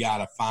is we got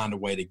to find a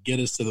way to get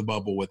us to the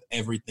bubble with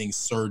everything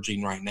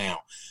surging right now.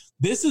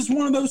 This is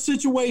one of those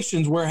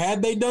situations where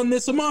had they done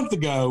this a month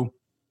ago,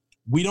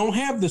 we don't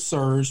have the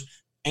surge.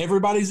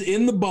 Everybody's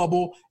in the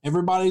bubble.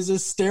 Everybody's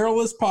as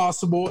sterile as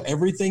possible.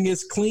 Everything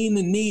is clean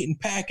and neat and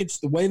packaged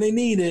the way they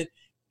need it.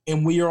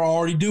 And we are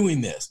already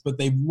doing this. But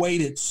they've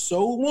waited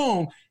so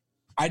long.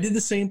 I did the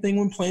same thing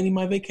when planning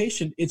my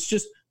vacation. It's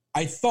just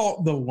I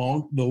thought the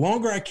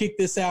longer I kick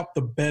this out,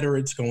 the better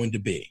it's going to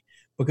be.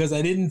 Because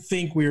I didn't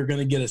think we were going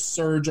to get a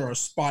surge or a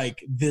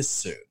spike this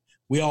soon.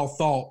 We all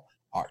thought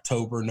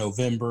October,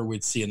 November,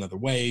 we'd see another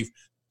wave.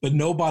 But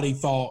nobody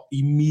thought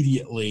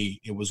immediately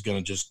it was going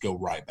to just go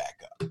right back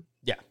up.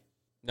 Yeah.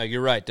 No,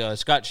 you're right.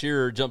 Scott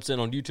Shearer jumps in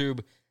on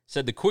YouTube,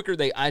 said the quicker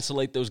they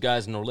isolate those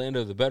guys in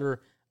Orlando, the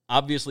better.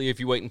 Obviously, if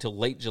you wait until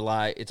late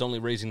July, it's only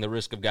raising the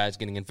risk of guys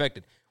getting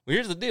infected. Well,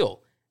 here's the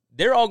deal.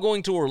 They're all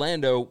going to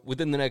Orlando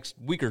within the next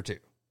week or two.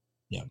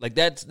 Yeah. Like,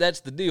 that's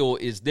the deal,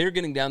 is they're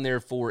getting down there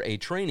for a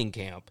training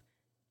camp,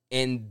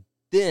 and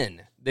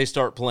then they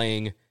start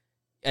playing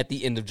at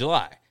the end of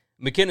July.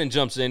 McKinnon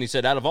jumps in. He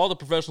said, out of all the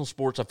professional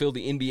sports, I feel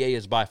the NBA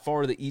is by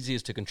far the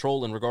easiest to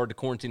control in regard to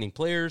quarantining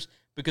players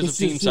because of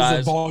team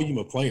size. The volume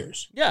of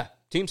players. Yeah,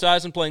 team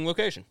size and playing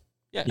location.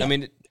 Yeah. I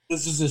mean,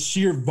 this is a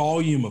sheer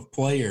volume of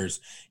players.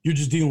 You're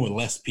just dealing with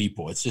less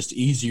people. It's just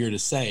easier to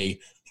say,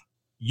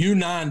 you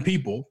 9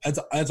 people,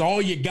 that's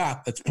all you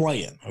got that's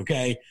playing,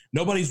 okay?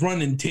 Nobody's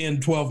running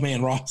 10,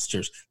 12-man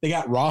rosters. They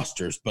got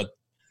rosters, but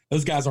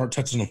those guys aren't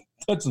touching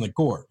the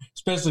court,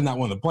 especially not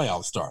when the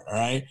playoffs start, all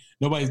right?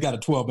 Nobody's got a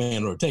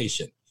 12-man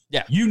rotation.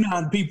 Yeah. You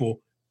 9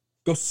 people,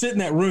 go sit in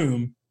that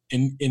room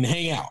and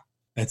hang out.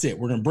 That's it.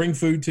 We're going to bring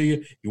food to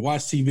you. You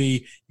watch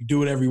TV. You do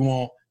whatever you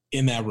want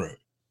in that room.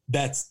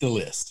 That's the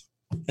list.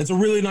 That's a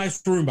really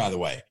nice room, by the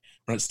way.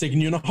 We're not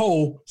sticking you in a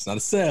hole. It's not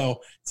a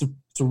cell. It's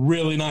a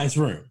really nice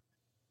room.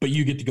 But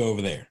you get to go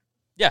over there.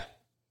 Yeah.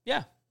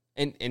 Yeah.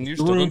 And you're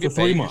still going to get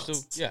paid.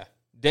 Yeah.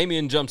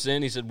 Damian jumps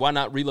in. He said, why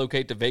not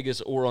relocate to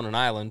Vegas or on an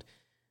island?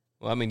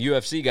 Well, I mean,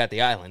 UFC got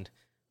the island.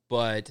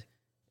 But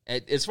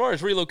as far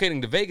as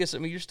relocating to Vegas, I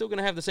mean, you're still going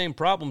to have the same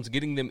problems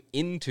getting them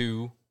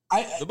into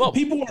the bubble.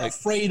 People are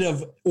afraid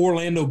of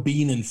Orlando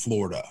being in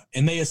Florida,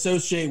 and they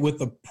associate with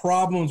the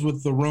problems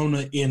with the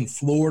Rona in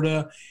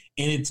Florida,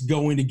 and it's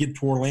going to get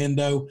to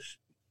Orlando.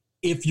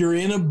 If you're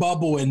in a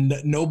bubble and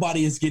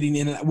nobody is getting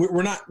in,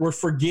 we're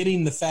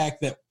forgetting the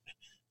fact that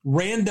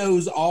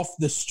randos off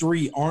the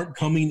street aren't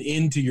coming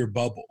into your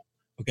bubble.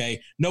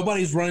 Okay,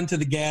 nobody's running to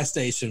the gas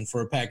station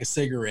for a pack of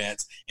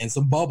cigarettes and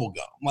some bubble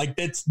gum. Like,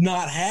 that's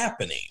not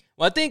happening.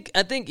 Well,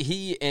 I think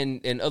he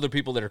and other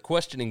people that are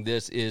questioning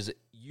this is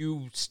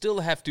you still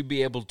have to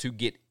be able to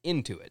get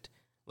into it.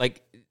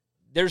 Like,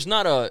 there's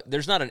not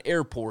an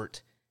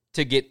airport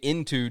to get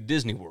into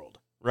Disney World,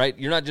 right?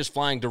 You're not just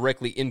flying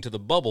directly into the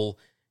bubble.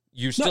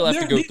 You still have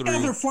to go through.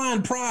 They're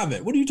flying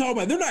private. What are you talking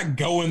about? They're not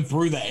going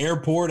through the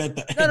airport at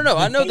the. No.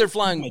 I know they're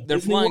flying. They're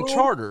flying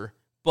charter,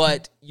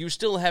 but you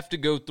still have to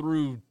go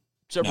through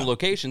several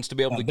locations to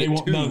be able to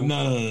get to.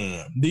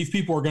 No. These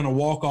people are going to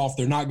walk off.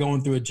 They're not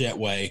going through a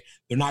jetway.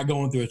 They're not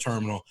going through a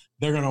terminal.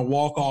 They're going to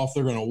walk off.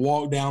 They're going to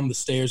walk down the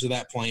stairs of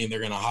that plane. They're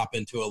going to hop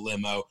into a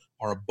limo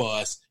or a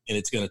bus, and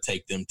it's going to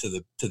take them to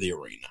the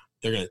arena.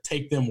 They're going to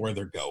take them where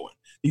they're going.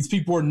 These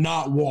people are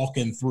not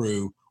walking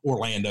through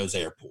Orlando's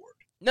airport.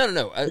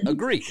 No. I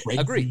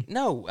agree.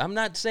 No, I'm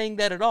not saying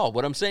that at all.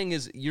 What I'm saying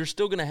is you're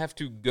still going to have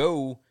to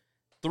go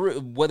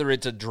whether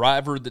it's a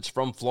driver that's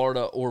from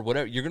Florida or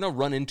whatever, you're going to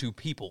run into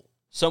people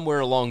somewhere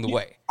along the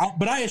way.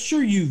 But I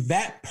assure you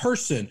that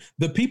person,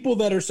 the people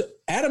that are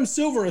 – Adam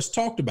Silver has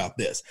talked about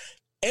this.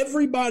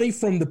 Everybody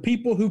from the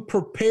people who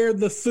prepare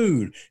the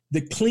food,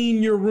 that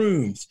clean your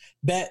rooms,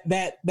 that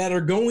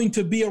are going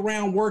to be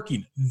around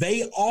working,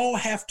 they all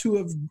have to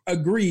have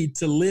agreed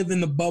to live in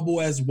the bubble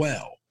as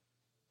well.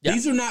 Yeah.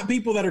 These are not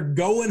people that are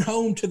going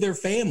home to their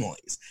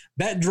families.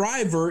 That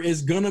driver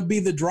is going to be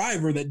the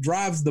driver that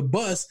drives the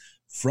bus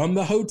from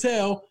the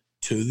hotel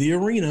to the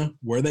arena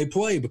where they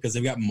play, because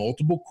they've got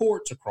multiple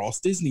courts across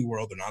Disney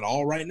World. They're not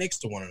all right next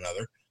to one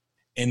another.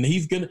 And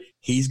he's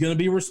gonna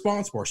be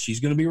responsible, or she's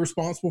gonna be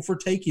responsible for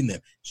taking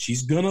them.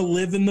 She's gonna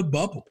live in the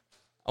bubble.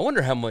 I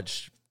wonder how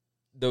much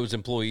those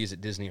employees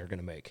at Disney are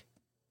gonna make.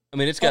 I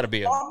mean, it's got to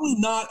be probably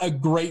not a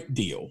great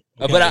deal.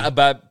 Okay?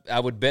 But I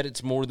would bet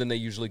it's more than they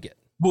usually get.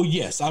 Well,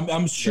 yes,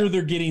 I'm sure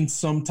they're getting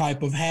some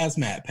type of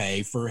hazmat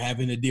pay for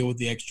having to deal with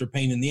the extra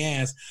pain in the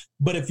ass.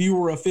 But if you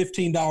were a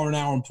 $15 an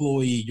hour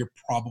employee, you're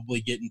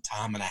probably getting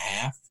time and a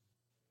half.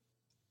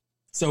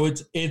 So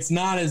it's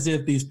not as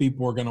if these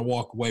people are going to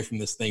walk away from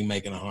this thing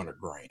making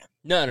 $100,000.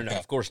 No, okay.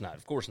 Of course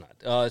not.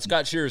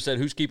 Scott Shearer said,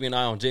 "Who's keeping an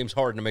eye on James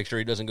Harden to make sure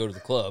he doesn't go to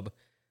the club?"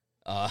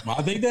 I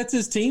think that's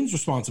his team's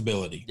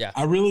responsibility. Yeah,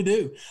 I really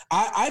do.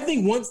 I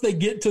think once they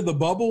get to the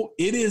bubble,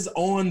 it is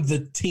on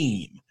the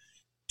team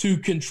to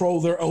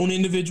control their own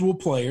individual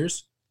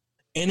players.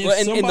 And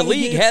if somebody the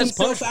league gets has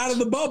themselves out of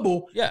the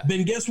bubble,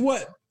 then guess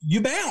what?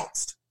 You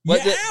bounced. You're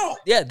out.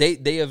 Yeah,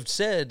 they have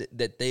said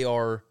that they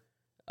are.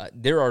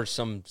 There are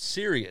some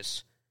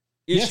serious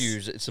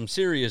issues, some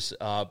serious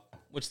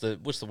what's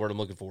the word I'm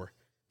looking for?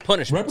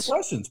 Punishments.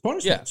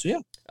 Punishments, yeah.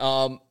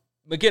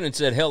 McKinnon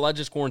said, "Hell, I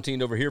just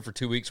quarantined over here for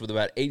 2 weeks with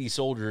about 80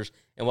 soldiers,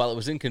 and while it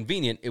was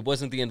inconvenient, it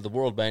wasn't the end of the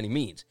world by any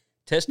means.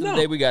 Tested the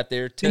day we got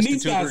there. Tested and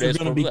these guys are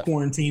going to be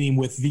quarantining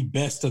with the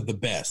best of the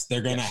best.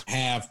 They're going to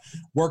have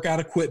workout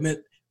equipment.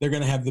 They're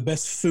going to have the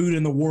best food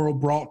in the world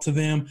brought to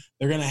them.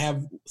 They're going to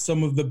have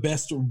some of the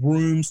best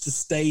rooms to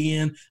stay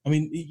in. I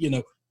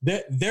mean,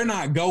 they're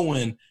not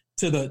going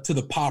to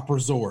the pop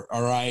resort,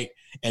 all right,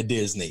 at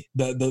Disney,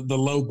 the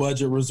low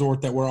budget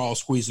resort that we're all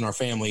squeezing our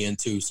family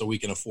into so we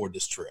can afford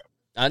this trip.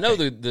 I know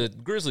the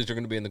Grizzlies are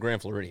going to be in the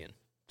Grand Floridian.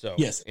 So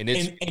yes, and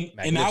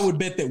I would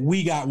bet that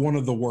we got one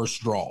of the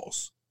worst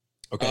draws.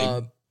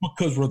 Okay,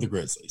 because we're the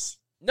Grizzlies.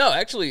 No,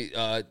 actually,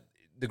 the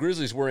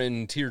Grizzlies were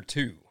in Tier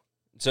 2.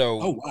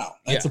 So, oh wow,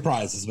 that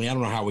surprises me. I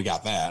don't know how we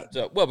got that.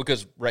 So, well,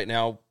 because right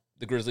now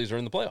the Grizzlies are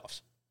in the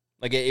playoffs.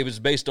 Like it was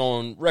based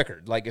on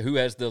record, like who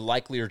has the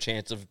likelier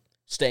chance of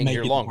staying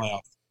here longer.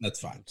 That's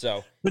fine.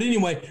 So, but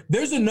anyway,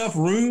 there's enough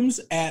rooms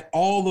at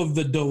all of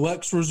the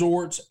deluxe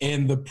resorts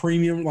and the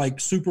premium, like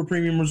super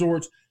premium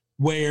resorts,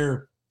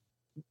 where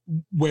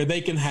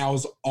they can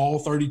house all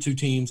 32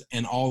 teams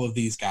and all of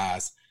these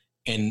guys.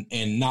 And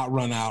not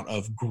run out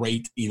of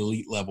great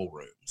elite level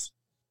rooms.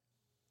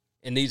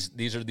 And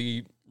these are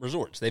the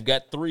resorts. They've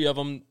got 3 of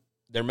them.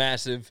 They're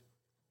massive.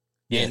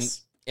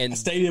 Yes. And I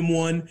stayed in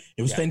one.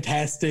 It was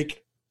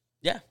fantastic.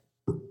 Yeah.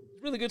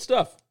 Really good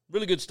stuff.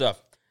 Really good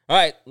stuff. All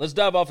right, let's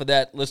dive off of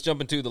that. Let's jump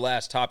into the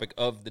last topic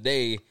of the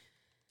day.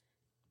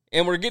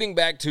 And we're getting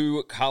back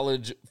to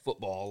college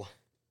football.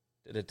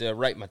 Did it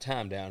write my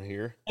time down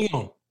here? Hang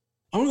on.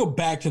 I want to go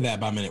back to that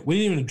by a minute. We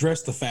didn't even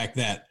address the fact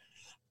that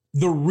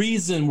the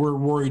reason we're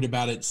worried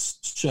about it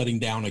shutting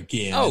down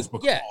again is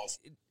because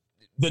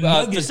the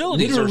Nuggets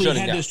literally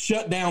had to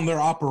shut down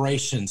their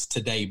operations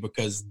today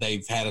because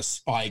they've had a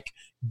spike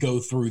go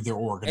through their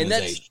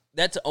organization. And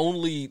that's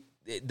only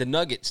the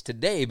Nuggets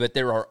today, but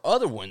there are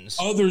others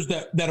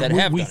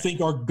that we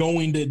think are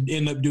going to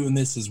end up doing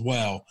this as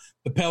well.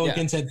 The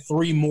Pelicans had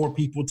 3 more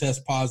people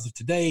test positive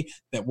today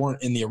that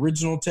weren't in the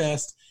original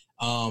test.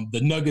 The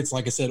Nuggets,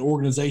 like I said,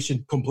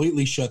 organization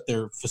completely shut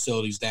their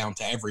facilities down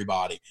to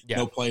everybody. Yeah.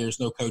 No players,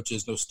 no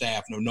coaches, no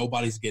staff,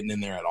 nobody's getting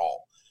in there at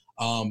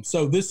all.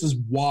 So this is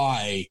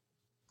why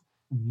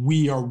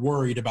we are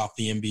worried about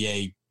the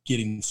NBA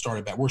getting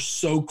started back. We're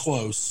so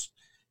close,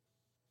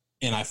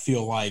 and I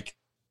feel like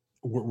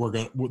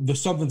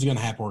something's going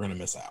to happen. We're going to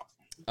miss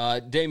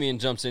out. Damian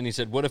jumps in. He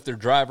said, "What if their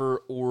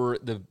driver or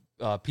the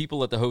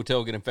people at the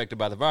hotel get infected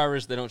by the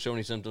virus? They don't show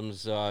any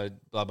symptoms. Blah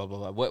blah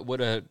blah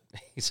blah."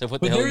 He said,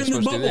 "What the hell are you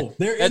supposed to do?"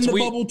 They're in the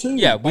bubble too.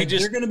 Yeah,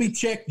 they're going to be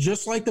checked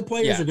just like the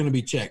players are going to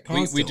be checked.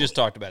 Constantly. We just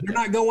talked about that. They're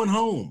not going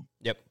home.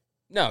 Yep.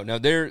 No,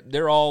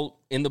 they're all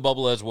in the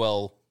bubble as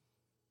well.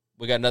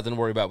 We got nothing to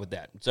worry about with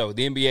that. So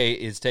the NBA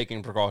is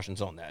taking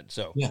precautions on that.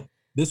 So yeah,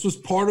 this was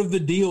part of the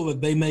deal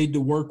that they made to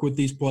work with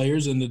these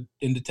players and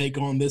to take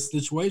on this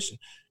situation.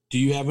 Do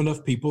you have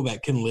enough people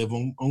that can live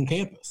on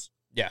campus?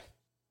 Yeah.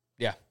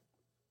 Yeah.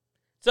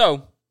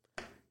 So,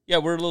 yeah,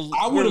 we're a little.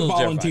 I would have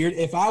volunteered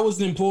if I was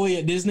an employee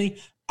at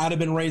Disney. I'd have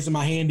been raising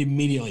my hand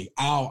immediately.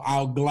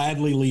 I'll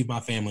gladly leave my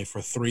family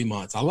for 3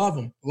 months. I love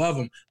them,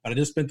 but I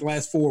just spent the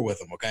last 4 with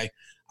them. Okay,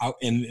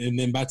 and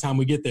then by the time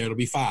we get there, it'll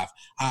be 5.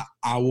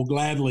 I will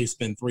gladly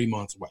spend 3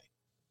 months away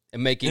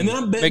and making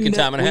time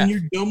and a half. When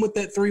you're done with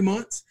that 3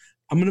 months,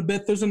 I'm going to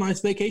bet there's a nice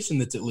vacation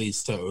that's at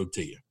least owed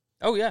to you.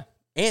 Oh yeah,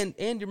 And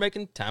you're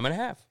making time and a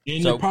half.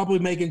 And you're probably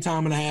making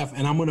time and a half,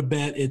 and I'm going to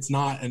bet it's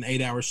not an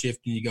 8-hour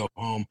shift and you go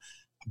home.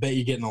 I bet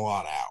you're getting a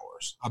lot of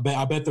hours.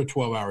 I bet they're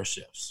 12-hour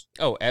shifts.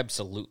 Oh,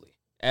 absolutely.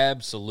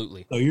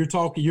 Absolutely. So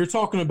you're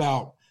talking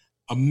about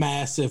a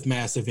massive,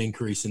 massive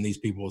increase in these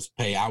people's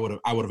pay. I would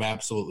have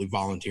absolutely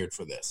volunteered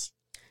for this.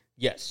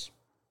 Yes.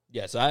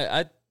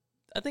 I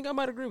think I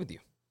might agree with you.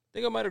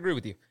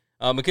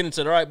 McKinnon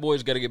said, all right,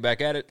 boys, got to get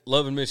back at it.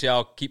 Love and miss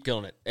y'all. Keep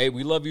killing it. Hey,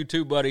 we love you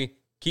too, buddy.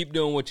 Keep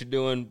doing what you're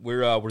doing.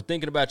 We're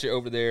thinking about you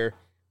over there.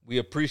 We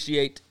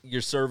appreciate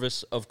your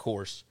service, of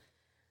course.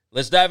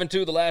 Let's dive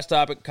into the last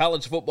topic,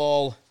 college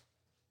football.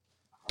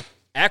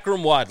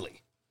 Akrum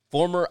Wadley,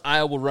 former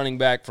Iowa running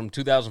back from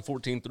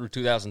 2014 through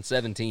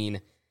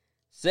 2017,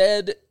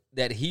 said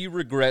that he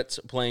regrets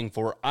playing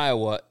for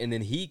Iowa, and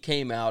then he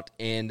came out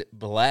and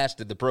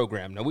blasted the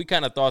program. Now, we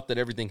kind of thought that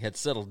everything had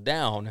settled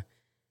down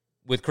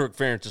with Kirk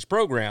Ferentz's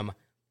program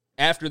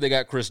after they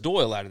got Chris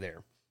Doyle out of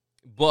there.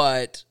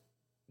 But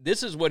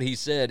this is what he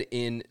said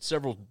in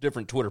several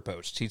different Twitter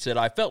posts. He said,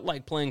 I felt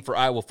like playing for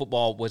Iowa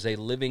football was a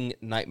living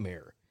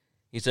nightmare.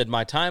 He said,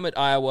 my time at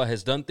Iowa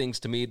has done things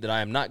to me that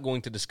I am not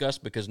going to discuss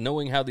because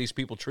knowing how these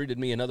people treated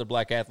me and other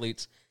black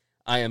athletes,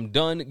 I am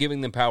done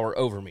giving them power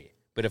over me.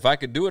 But if I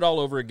could do it all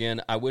over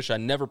again, I wish I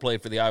never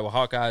played for the Iowa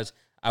Hawkeyes.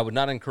 I would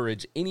not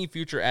encourage any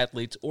future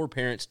athletes or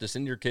parents to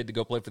send your kid to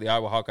go play for the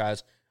Iowa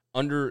Hawkeyes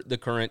under the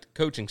current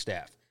coaching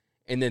staff.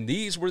 And then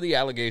these were the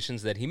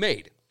allegations that he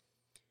made.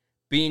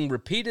 Being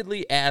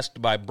repeatedly asked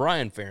by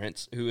Brian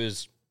Ferentz, who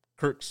is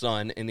Kirk's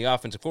son and the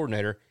offensive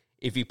coordinator,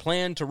 if he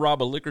planned to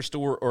rob a liquor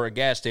store or a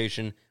gas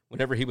station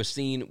whenever he was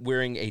seen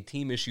wearing a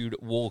team-issued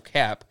wool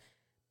cap,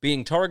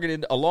 being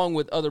targeted along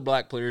with other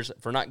black players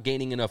for not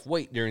gaining enough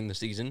weight during the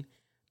season,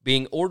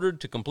 being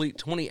ordered to complete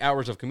 20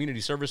 hours of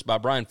community service by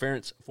Brian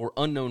Ferentz for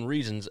unknown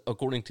reasons,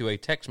 according to a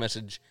text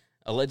message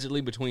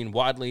allegedly between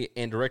Wadley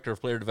and Director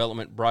of Player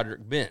Development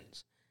Broderick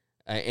Benz.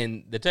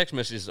 And the text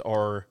messages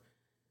are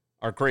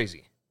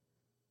crazy.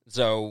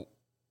 So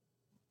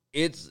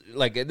it's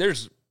like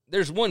there's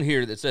one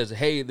here that says,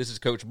 hey, this is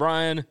Coach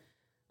Brian.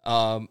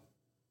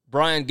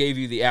 Brian gave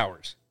you the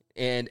hours.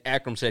 And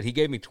Akrum said, he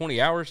gave me 20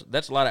 hours?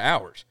 That's a lot of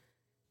hours.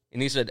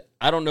 And he said,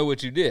 I don't know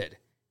what you did.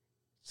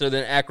 So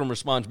then Akrum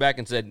responds back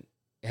and said,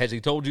 has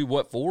he told you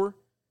what for?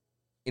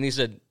 And he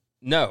said,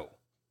 no.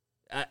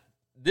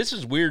 This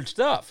is weird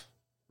stuff,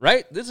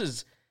 right? This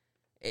is,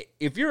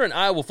 if you're an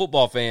Iowa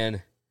football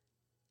fan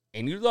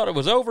and you thought it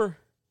was over,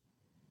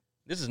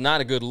 this is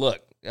not a good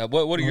look.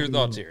 What are your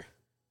thoughts here?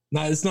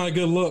 No, it's not a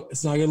good look.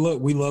 It's not a good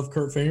look. We love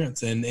Kirk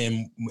Ferentz,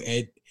 and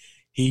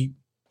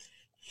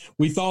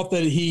we thought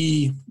that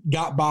he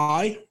got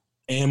by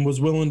and was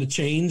willing to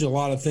change a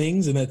lot of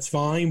things, and that's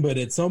fine. But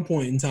at some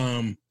point in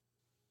time,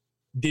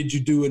 did you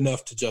do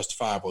enough to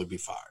justifiably be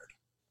fired?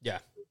 Yeah.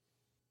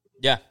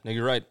 No,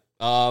 you're right.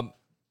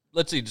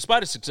 Let's see.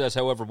 Despite his success,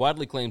 however,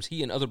 Wadley claims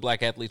he and other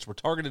black athletes were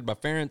targeted by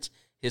Ferentz,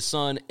 his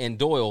son, and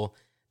Doyle,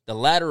 the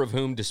latter of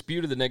whom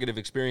disputed the negative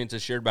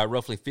experiences shared by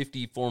roughly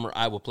 50 former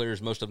Iowa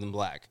players, most of them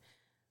black.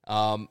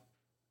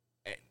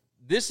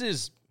 This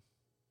is,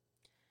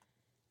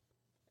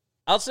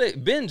 I'll say,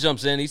 Ben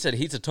jumps in. He said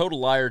he's a total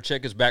liar.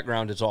 Check his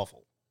background. It's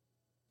awful.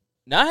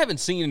 Now, I haven't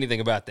seen anything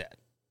about that.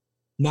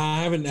 No, I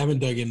haven't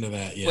dug into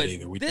that yet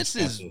either. This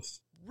is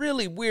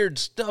really weird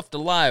stuff to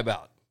lie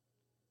about.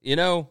 You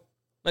know?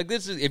 Like,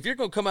 this is, if you're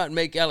going to come out and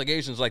make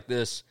allegations like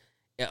this,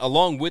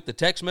 along with the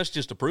text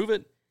messages to prove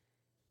it,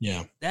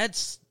 yeah,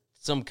 that's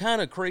some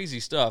kind of crazy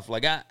stuff.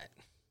 Like, I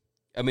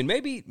mean,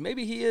 maybe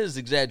he is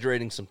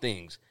exaggerating some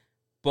things,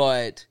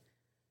 but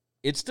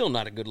it's still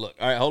not a good look.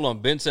 All right, hold on.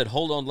 Ben said,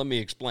 hold on, let me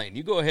explain.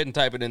 You go ahead and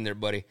type it in there,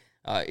 buddy.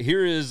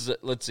 Here is,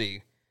 let's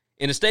see.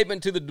 In a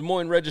statement to the Des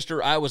Moines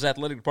Register, Iowa's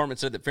athletic department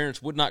said that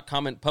Ferentz would not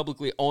comment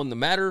publicly on the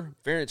matter.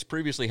 Ferentz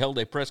previously held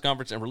a press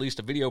conference and released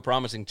a video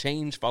promising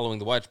change following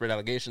the widespread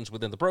allegations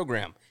within the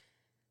program.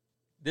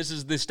 This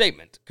is the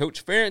statement.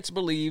 Coach Ferentz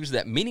believes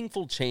that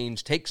meaningful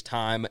change takes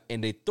time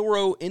and a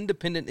thorough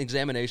independent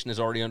examination is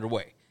already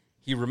underway.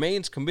 He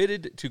remains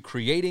committed to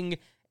creating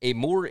a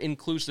more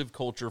inclusive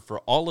culture for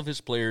all of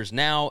his players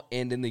now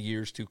and in the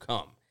years to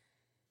come.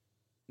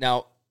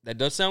 Now, that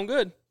does sound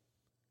good,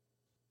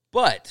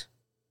 but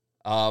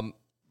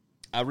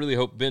I really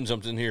hope Ben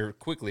jumps in here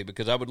quickly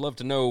because I would love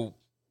to know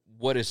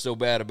what is so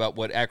bad about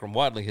what Akrum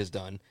Wadley has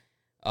done.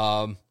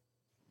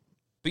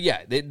 But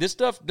yeah, this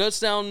stuff does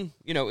sound,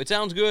 it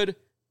sounds good,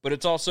 but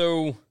it's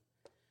also,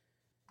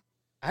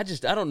 I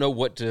don't know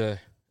what to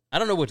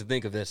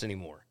think of this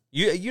anymore.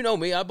 You know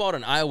me, I bought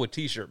an Iowa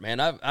t-shirt,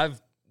 man.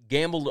 I've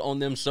gambled on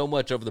them so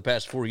much over the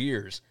past 4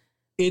 years.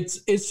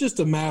 It's just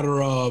a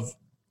matter of,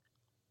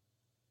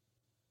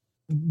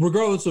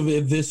 regardless of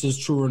if this is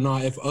true or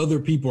not, if other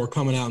people are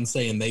coming out and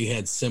saying they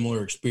had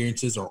similar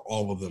experiences, are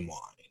all of them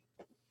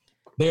lying?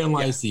 Therein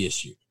lies the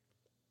issue.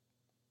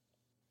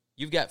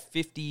 You've got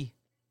 50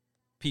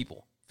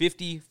 people,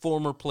 50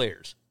 former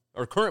players,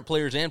 or current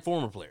players and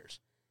former players,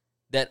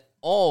 that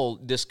all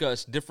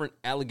discuss different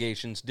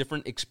allegations,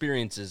 different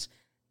experiences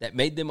that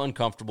made them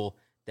uncomfortable,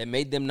 that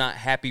made them not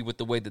happy with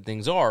the way that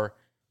things are.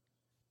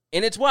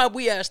 And it's why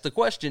we asked the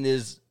question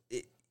is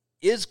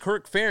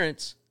Kirk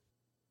Ferentz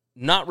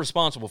not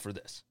responsible for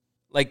this?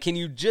 Like, can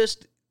you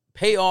just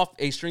pay off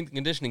a strength and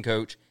conditioning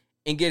coach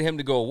and get him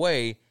to go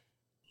away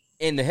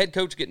and the head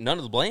coach get none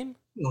of the blame?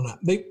 No.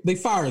 They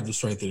fired the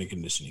strength and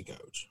conditioning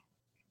coach.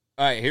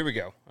 All right, here we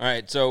go. All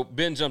right, so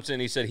Ben jumps in.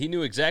 He said he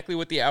knew exactly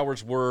what the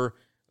hours were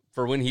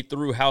for when he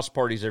threw house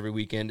parties every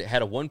weekend. It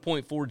had a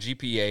 1.4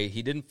 GPA.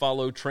 He didn't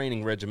follow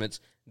training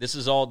regiments. This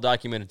is all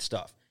documented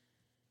stuff.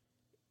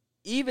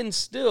 Even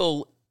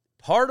still,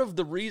 part of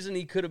the reason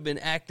he could have been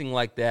acting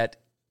like that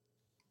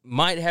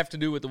might have to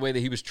do with the way that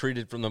he was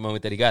treated from the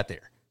moment that he got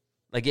there.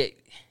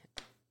 Like,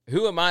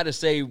 who am I to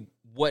say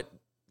what,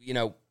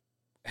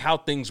 how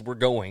things were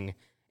going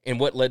and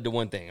what led to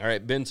one thing? All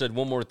right, Ben said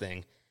one more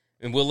thing,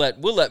 and we'll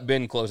let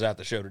Ben close out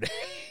the show today.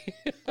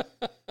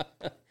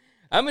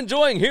 I'm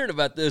enjoying hearing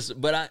about this,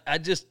 but I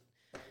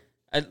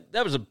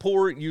that was a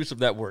poor use of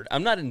that word.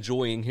 I'm not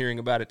enjoying hearing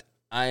about it.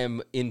 I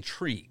am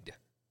intrigued.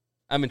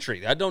 I'm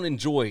intrigued. I don't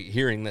enjoy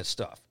hearing this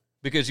stuff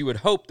because you would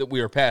hope that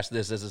we are past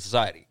this as a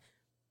society.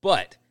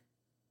 But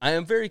I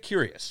am very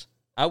curious.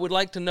 I would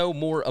like to know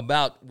more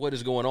about what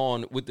is going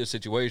on with this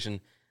situation.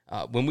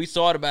 When we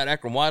saw it about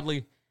Akrum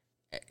Wadley,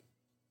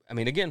 I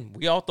mean, again,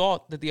 we all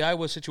thought that the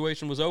Iowa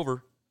situation was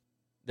over,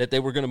 that they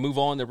were going to move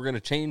on, they were going to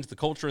change the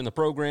culture in the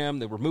program,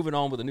 they were moving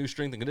on with a new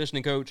strength and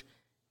conditioning coach,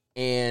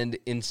 and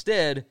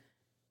instead,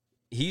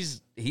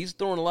 he's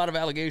throwing a lot of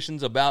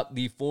allegations about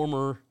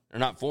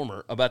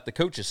about the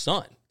coach's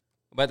son,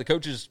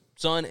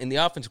 and the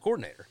offensive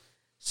coordinator.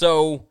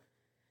 So,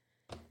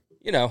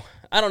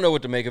 I don't know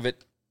what to make of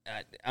it.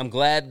 I'm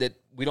glad that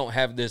we don't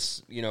have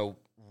this,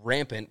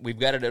 rampant. We've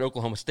got it at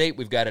Oklahoma State.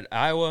 We've got it at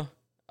Iowa.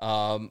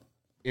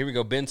 Here we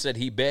go. Ben said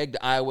he begged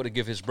Iowa to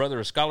give his brother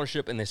a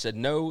scholarship, and they said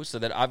no, so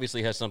that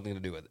obviously has something to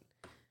do with it.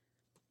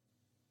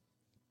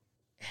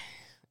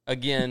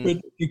 Again. It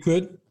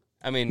could.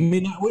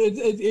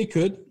 It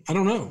could. I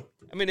don't know.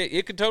 I mean,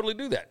 it could totally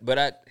do that.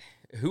 But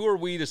who are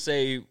we to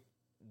say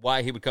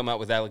why he would come out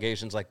with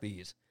allegations like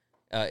these?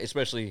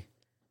 Especially,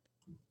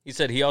 he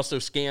said he also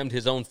scammed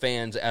his own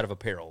fans out of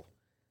apparel.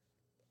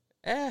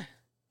 I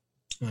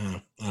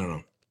don't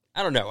know.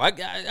 I don't know. I'm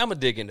going to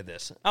dig into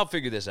this. I'll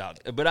figure this out.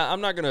 But I'm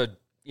not going to,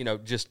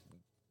 just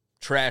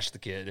trash the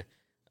kid.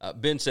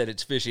 Ben said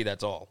it's fishy,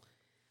 that's all.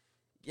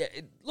 Yeah,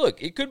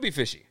 look, it could be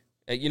fishy.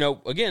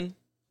 Again,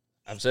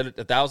 I've said it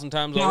 1,000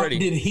 times already.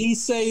 Did he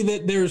say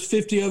that there's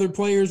 50 other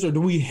players, or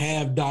do we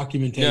have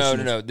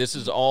documentation? No. This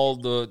is all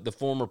the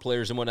former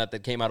players and whatnot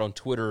that came out on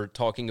Twitter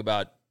talking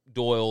about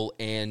Doyle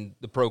and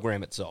the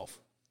program itself.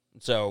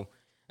 So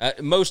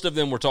most of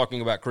them were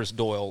talking about Chris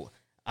Doyle.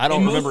 I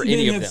don't remember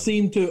any of them.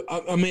 Seemed to,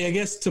 I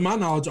guess to my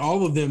knowledge,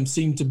 all of them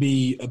seem to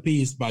be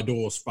appeased by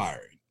Doyle's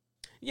firing.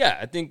 Yeah,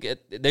 I think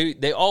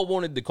they all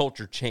wanted the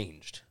culture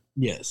changed.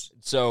 Yes.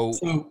 So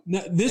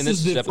this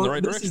is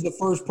the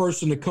first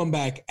person to come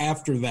back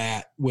after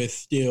that with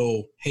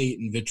still hate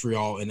and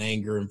vitriol and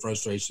anger and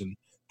frustration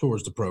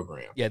towards the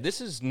program. Yeah, this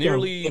is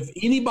nearly. So if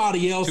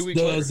anybody else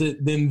does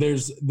it, then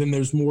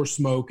there's more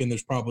smoke, and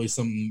there's probably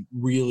something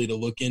really to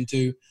look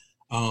into.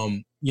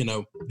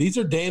 These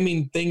are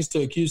damning things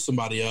to accuse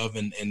somebody of,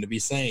 and to be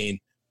saying,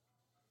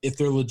 if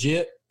they're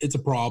legit, it's a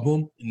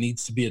problem. It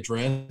needs to be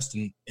addressed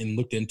and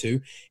looked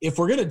into. If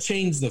we're going to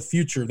change the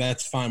future,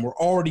 that's fine. We're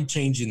already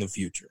changing the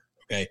future.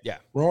 Okay. Yeah.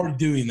 We're already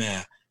doing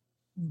that.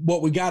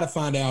 What we got to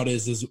find out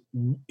is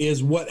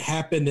what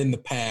happened in the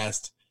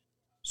past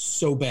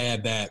so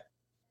bad that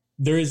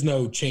there is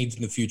no change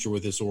in the future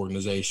with this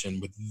organization,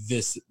 with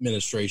this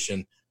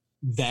administration.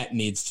 That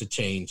needs to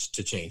change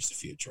the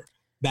future.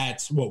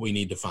 That's what we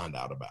need to find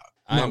out about.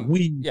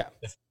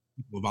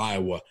 With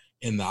Iowa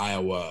and the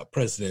Iowa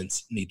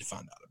presidents need to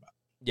find out about.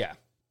 Yeah.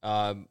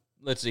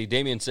 Let's see.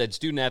 Damian said,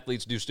 student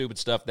athletes do stupid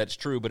stuff. That's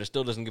true, but it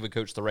still doesn't give a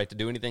coach the right to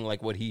do anything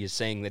like what he is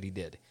saying that he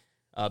did.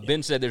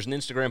 Ben said there's an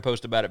Instagram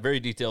post about it, very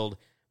detailed,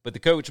 but the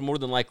coach more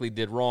than likely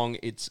did wrong.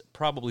 It's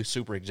probably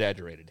super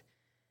exaggerated.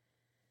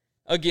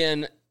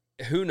 Again,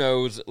 who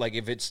knows? Like,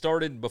 if it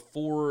started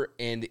before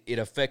and it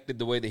affected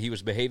the way that he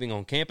was behaving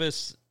on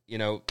campus,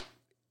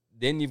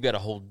 then you've got a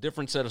whole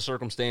different set of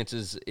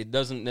circumstances. It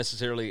doesn't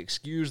necessarily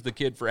excuse the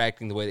kid for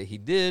acting the way that he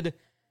did,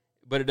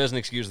 but it doesn't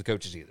excuse the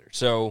coaches either.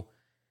 So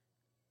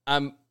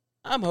I'm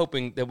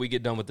hoping that we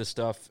get done with this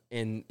stuff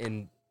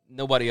and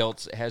nobody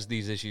else has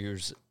these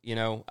issues.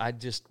 I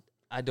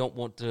don't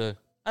want to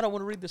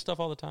read this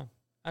stuff all the time.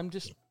 I'm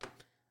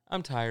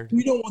tired.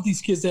 We don't want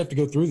these kids to have to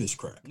go through this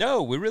crap.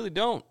 No, we really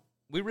don't.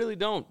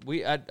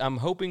 I'm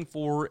hoping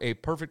for a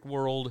perfect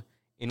world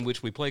in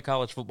which we play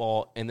college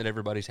football and that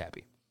everybody's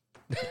happy.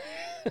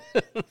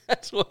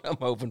 That's what I'm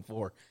hoping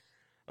for.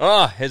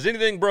 Has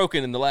anything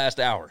broken in the last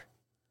hour?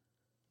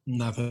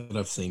 Not that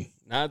I've seen.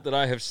 Not that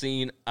I have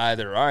seen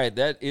either. All right,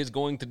 that is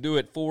going to do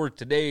it for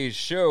today's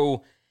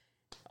show.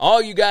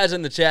 All you guys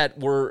in the chat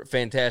were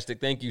fantastic.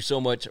 Thank you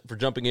so much for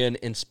jumping in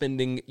and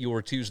spending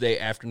your Tuesday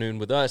afternoon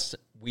with us.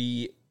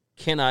 We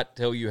cannot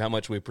tell you how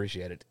much we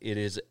appreciate it. It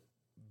is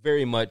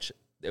very much,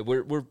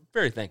 we're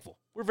very thankful.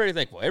 We're very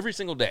thankful every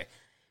single day.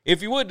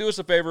 If you would do us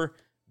a favor,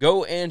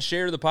 Go and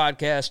share the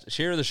podcast,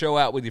 share the show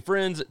out with your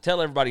friends,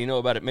 tell everybody you know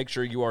about it, make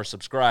sure you are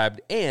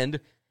subscribed, and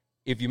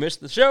if you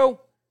missed the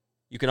show,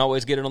 you can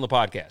always get it on the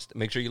podcast.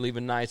 Make sure you leave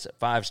a nice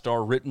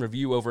 5-star written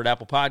review over at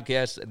Apple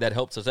Podcasts. That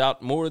helps us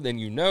out more than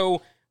you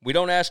know. We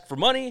don't ask for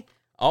money.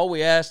 All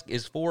we ask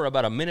is for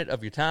about a minute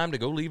of your time to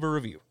go leave a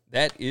review.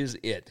 That is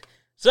it.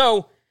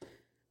 So,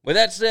 with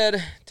that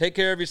said, take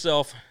care of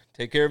yourself,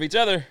 take care of each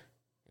other,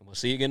 and we'll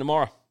see you again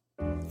tomorrow.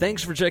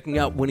 Thanks for checking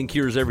out Winning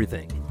Cures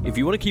Everything. If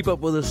you want to keep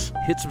up with us,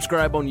 hit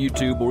subscribe on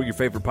YouTube or your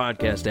favorite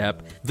podcast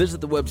app. Visit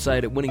the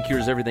website at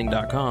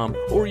winningcureseverything.com,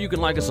 or you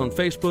can like us on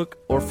Facebook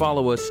or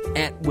follow us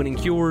at Winning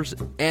Cures,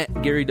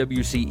 at Gary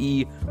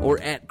WCE, or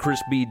at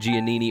Chris B.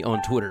 Giannini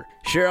on Twitter.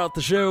 Share out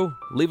the show,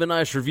 leave a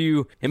nice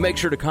review, and make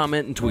sure to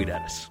comment and tweet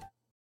at us.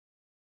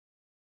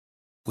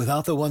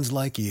 Without the ones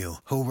like you,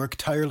 who work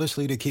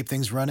tirelessly to keep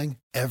things running,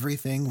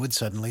 everything would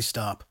suddenly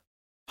stop.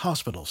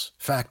 Hospitals,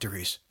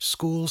 factories,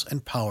 schools,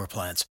 and power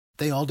plants,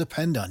 they all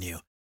depend on you.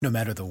 No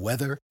matter the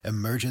weather,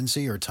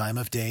 emergency, or time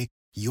of day,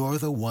 you're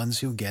the ones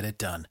who get it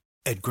done.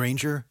 At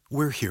Grainger,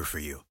 we're here for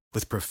you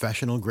with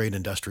professional-grade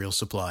industrial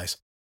supplies.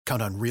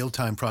 Count on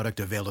real-time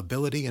product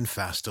availability and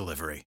fast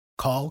delivery.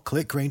 Call,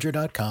 click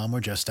Grainger.com, or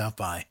just stop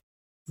by.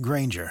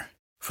 Grainger,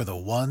 for the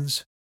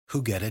ones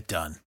who get it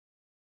done.